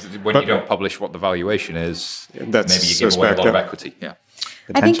 Yeah, because when you don't publish what the valuation is, that's maybe you give away a lot of equity. Yeah.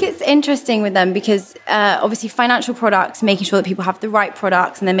 I think it's interesting with them because obviously financial products, making sure that people have the right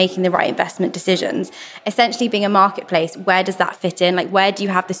products and they're making the right investment decisions. Essentially being a marketplace, where does that fit in? Like, where do you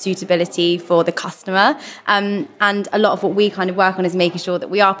have the suitability for the customer? And a lot of what we kind of work on is making sure that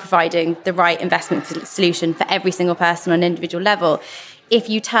we are providing the right investment solution for every single person on an individual level. If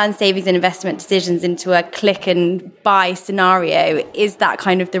you turn savings and investment decisions into a click and buy scenario, is that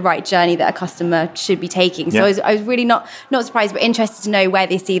kind of the right journey that a customer should be taking? So I was really not surprised, but interested to know where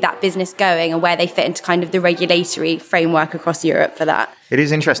they see that business going and where they fit into kind of the regulatory framework across Europe for that. It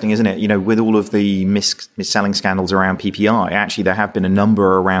is interesting, isn't it? You know, with all of the mis-selling scandals around PPI, actually there have been a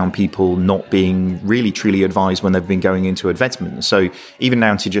number around people not being really truly advised when they've been going into investment. So even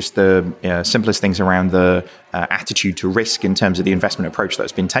down to just the simplest things around the attitude to risk in terms of the investment approach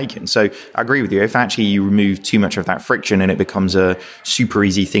that's been taken. So I agree with you. If actually you remove too much of that friction and it becomes a super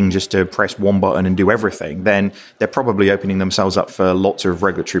easy thing just to press one button and do everything, then they're probably opening themselves up for lots of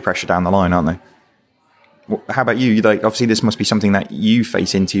regulatory pressure down the line, aren't they? How about you? Like, obviously, this must be something that you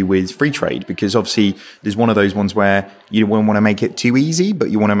face into with free trade, because obviously there's one of those ones where you don't want to make it too easy, but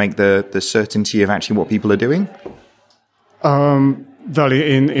you want to make the certainty of actually what people are doing. Well,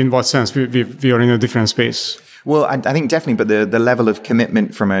 in what sense? We are in a different space. Well, I think definitely, but the level of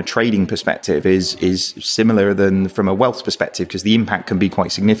commitment from a trading perspective is similar than from a wealth perspective, because the impact can be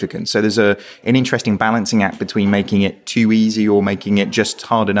quite significant. So there's an interesting balancing act between making it too easy or making it just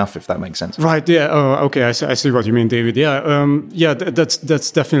hard enough, if that makes sense. Right. Yeah. Okay. I see what you mean, David. Yeah. That's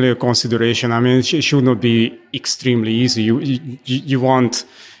definitely a consideration. I mean, it should not be extremely easy.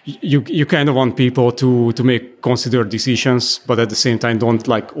 You kind of want people to make considered decisions, but at the same time don't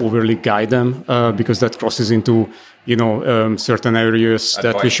like overly guide them because that crosses into certain areas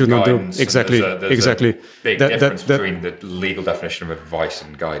that we should not do. Exactly. There's a big difference between the legal definition of advice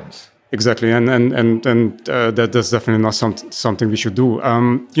and guidance. Exactly, and that's definitely not something we should do.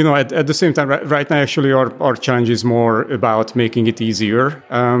 At the same time, right now, actually, our challenge is more about making it easier.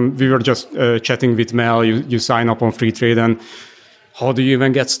 We were just chatting with Mel. You sign up on Free Trade, and how do you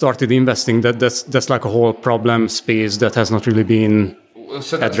even get started investing? That's like a whole problem space that has not really been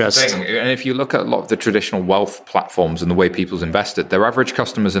addressed. The thing. And if you look at a lot of the traditional wealth platforms and the way people's invested, their average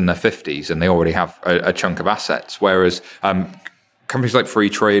customers in their 50s, and they already have a chunk of assets, whereas companies like Free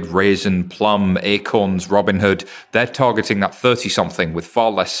Trade, Raisin, Plum, Acorns, Robinhood, they're targeting that 30-something with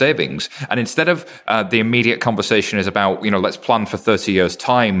far less savings. And instead of the immediate conversation is about, let's plan for 30 years'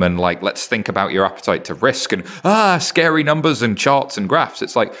 time and let's think about your appetite to risk and scary numbers and charts and graphs.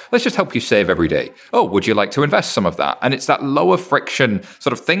 It's like, let's just help you save every day. Oh, would you like to invest some of that? And it's that lower friction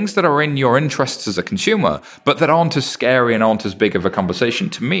sort of things that are in your interests as a consumer, but that aren't as scary and aren't as big of a conversation.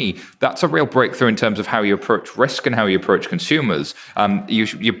 To me, that's a real breakthrough in terms of how you approach risk and how you approach consumers.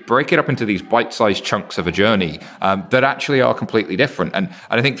 You break it up into these bite-sized chunks of a journey that actually are completely different. And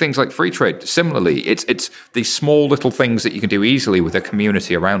I think things like Free Trade, similarly, it's these small little things that you can do easily with a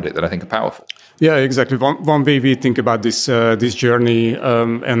community around it that I think are powerful. Yeah, exactly. One way we think about this journey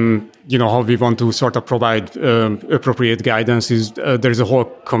and how we want to sort of provide appropriate guidance is there's a whole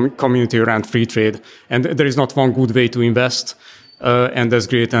community around Free Trade, and there is not one good way to invest. and that's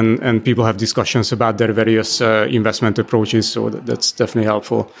great. And people have discussions about their various investment approaches, so that's definitely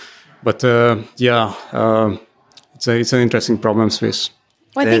helpful. But it's an interesting problem space.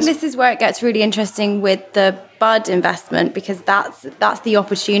 Well, I think this is where it gets really interesting with the Bud investment, because that's the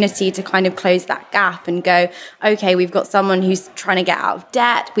opportunity to kind of close that gap and go, okay, we've got someone who's trying to get out of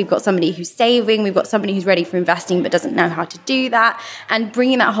debt, we've got somebody who's saving, we've got somebody who's ready for investing but doesn't know how to do that, and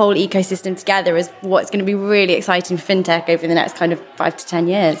bringing that whole ecosystem together is what's going to be really exciting for fintech over the next kind of 5 to 10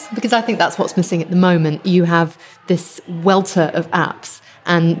 years. Because I think that's what's missing at the moment. You have this welter of apps,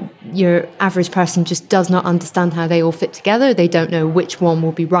 and your average person just does not understand how they all fit together. They don't know which one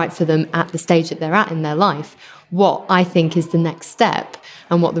will be right for them at the stage that they're at in their life. What I think is the next step,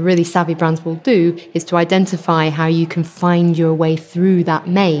 and what the really savvy brands will do, is to identify how you can find your way through that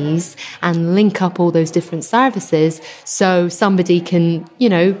maze and link up all those different services so somebody can,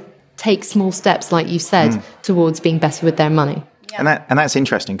 take small steps, like you said, towards being better with their money. Yeah. And that's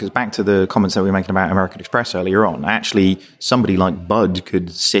interesting, because back to the comments that we were making about American Express earlier on, actually somebody like Bud could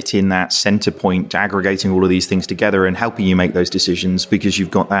sit in that center point, aggregating all of these things together and helping you make those decisions, because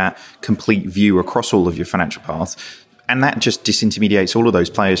you've got that complete view across all of your financial paths. And that just disintermediates all of those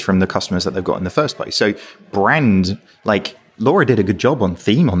players from the customers that they've got in the first place. So brand, like Laura did a good job on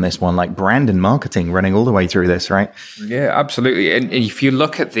theme on this one, like brand and marketing running all the way through this, right? Yeah, absolutely. And if you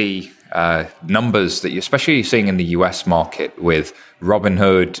look at the numbers that you're especially seeing in the US market with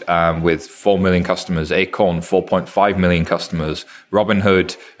Robinhood with 4 million customers, Acorn 4.5 million customers,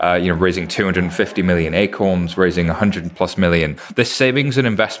 Robinhood raising 250 million, Acorn's raising 100 plus million. The savings and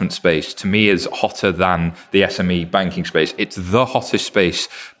investment space to me is hotter than the SME banking space. It's the hottest space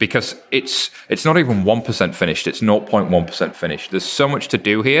because it's not even 1% finished, it's 0.1% finished. There's so much to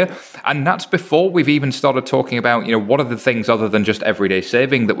do here, and that's before we've even started talking about what are the things other than just everyday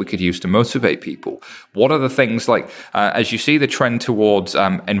saving that we could use to motivate people. What are the things like as you see the trend towards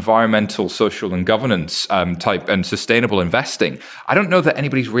environmental, social, and governance type and sustainable investing. I don't know that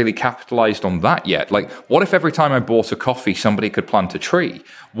anybody's really capitalized on that yet. Like, what if every time I bought a coffee, somebody could plant a tree?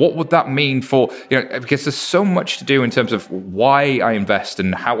 What would that mean for, because there's so much to do in terms of why I invest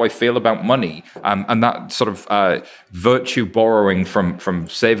and how I feel about money, and that sort of virtue borrowing from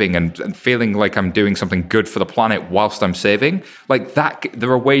saving and feeling like I'm doing something good for the planet whilst I'm saving. Like that,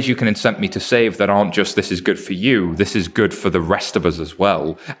 there are ways you can incent me to save that aren't just this is good for you, this is good for the rest of us as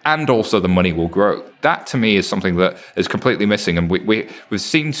well. And also the money will grow. That to me is something that is completely missing. And we've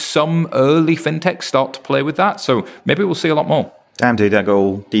seen some early fintech start to play with that. So maybe we'll see a lot more. Damn, dude, that got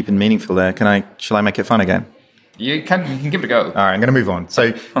all deep and meaningful there. Shall I make it fun again? You can give it a go. All right, I'm going to move on.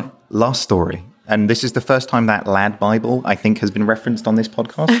 So last story. And this is the first time that Lad Bible, I think, has been referenced on this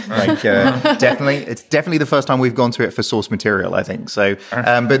podcast. Definitely. It's definitely the first time we've gone to it for source material, I think. So,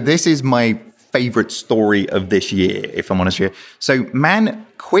 but this is my favorite story of this year, if I'm honest with you. So man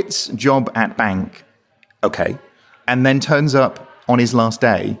quits job at bank, okay, and then turns up on his last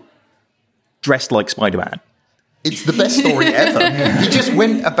day dressed like Spider-Man. It's the best story ever. He just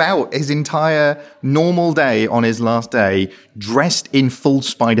went about his entire normal day on his last day dressed in full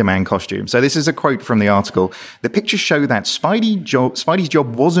Spider-Man costume. So this is a quote from the article. The pictures show that Spidey's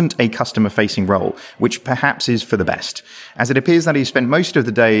job wasn't a customer-facing role, which perhaps is for the best, as it appears that he spent most of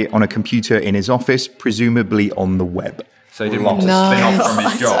the day on a computer in his office, presumably on the web. So he didn't want to spin off from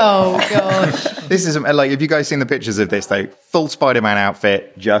his job. Oh, gosh. This is, like, have you guys seen the pictures of this, though? Full Spider-Man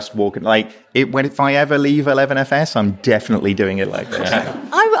outfit, just walking. Like, if I ever leave 11FS, I'm definitely doing it like this.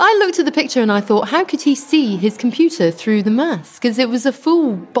 I looked at the picture and I thought, how could he see his computer through the mask? Because it was a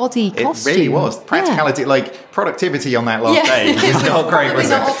full body costume. It really was. Practicality, like, productivity on that last day was not great, was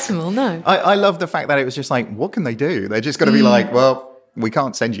it? Not optimal, no. I love the fact that it was just like, what can they do? They're just going to be like, well, we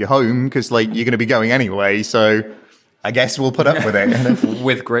can't send you home because, like, you're going to be going anyway, so I guess we'll put up with it.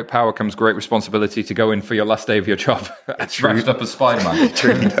 With great power comes great responsibility to go in for your last day of your job dressed up as Spider-Man. It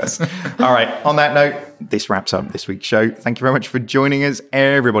truly does. All right, on that note, this wraps up this week's show. Thank you very much for joining us,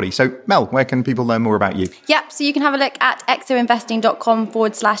 everybody. So, Mel, where can people learn more about you? Yep, so you can have a look at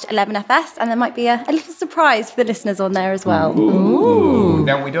exoinvesting.com/11FS, and there might be a little surprise for the listeners on there as well. Ooh.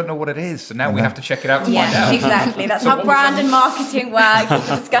 Now, we don't know what it is, so now we have to check it out to find out. Exactly. That's how brand and marketing works. The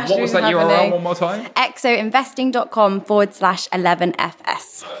discussion what was that URL one more time?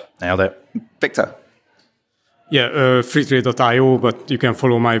 exoinvesting.com/11FS. Nailed it. Victor. Yeah, freetrade.io, but you can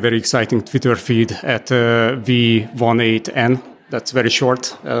follow my very exciting Twitter feed at V18N. That's very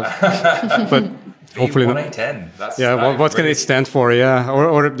short. But hopefully V18N. What can it stand for? Yeah,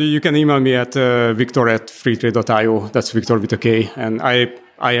 or you can email me at victor@freetrade.io. That's Victor with a K, and I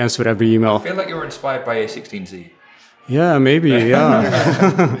answer every email. I feel like you were inspired by A16Z. Yeah, maybe.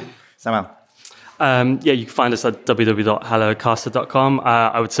 Yeah. Samuel. You can find us at www.hellocaster.com.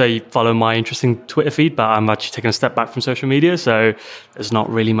 I would say follow my interesting Twitter feed, but I'm actually taking a step back from social media, so there's not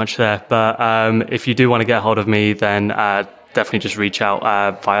really much there. But if you do want to get a hold of me, then definitely just reach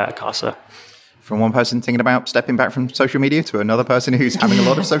out via Caster. From one person thinking about stepping back from social media to another person who's having a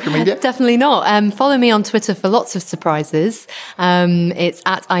lot of social media? Definitely not. Follow me on Twitter for lots of surprises. It's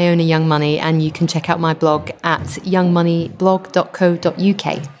at Iona Young Money, and you can check out my blog at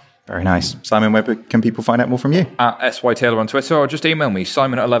youngmoneyblog.co.uk. Very nice. Simon, where can people find out more from you? At SY Taylor on Twitter, or just email me,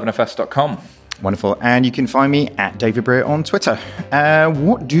 simon@11fs.com. Wonderful. And you can find me at David Breer on Twitter.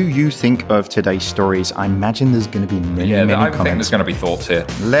 What do you think of today's stories? I imagine there's going to be many I comments. think there's going to be thoughts here.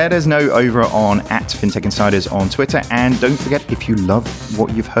 Let us know over on @FinTech Insiders on Twitter. And don't forget, if you love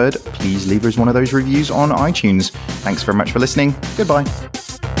what you've heard, please leave us one of those reviews on iTunes. Thanks very much for listening. Goodbye.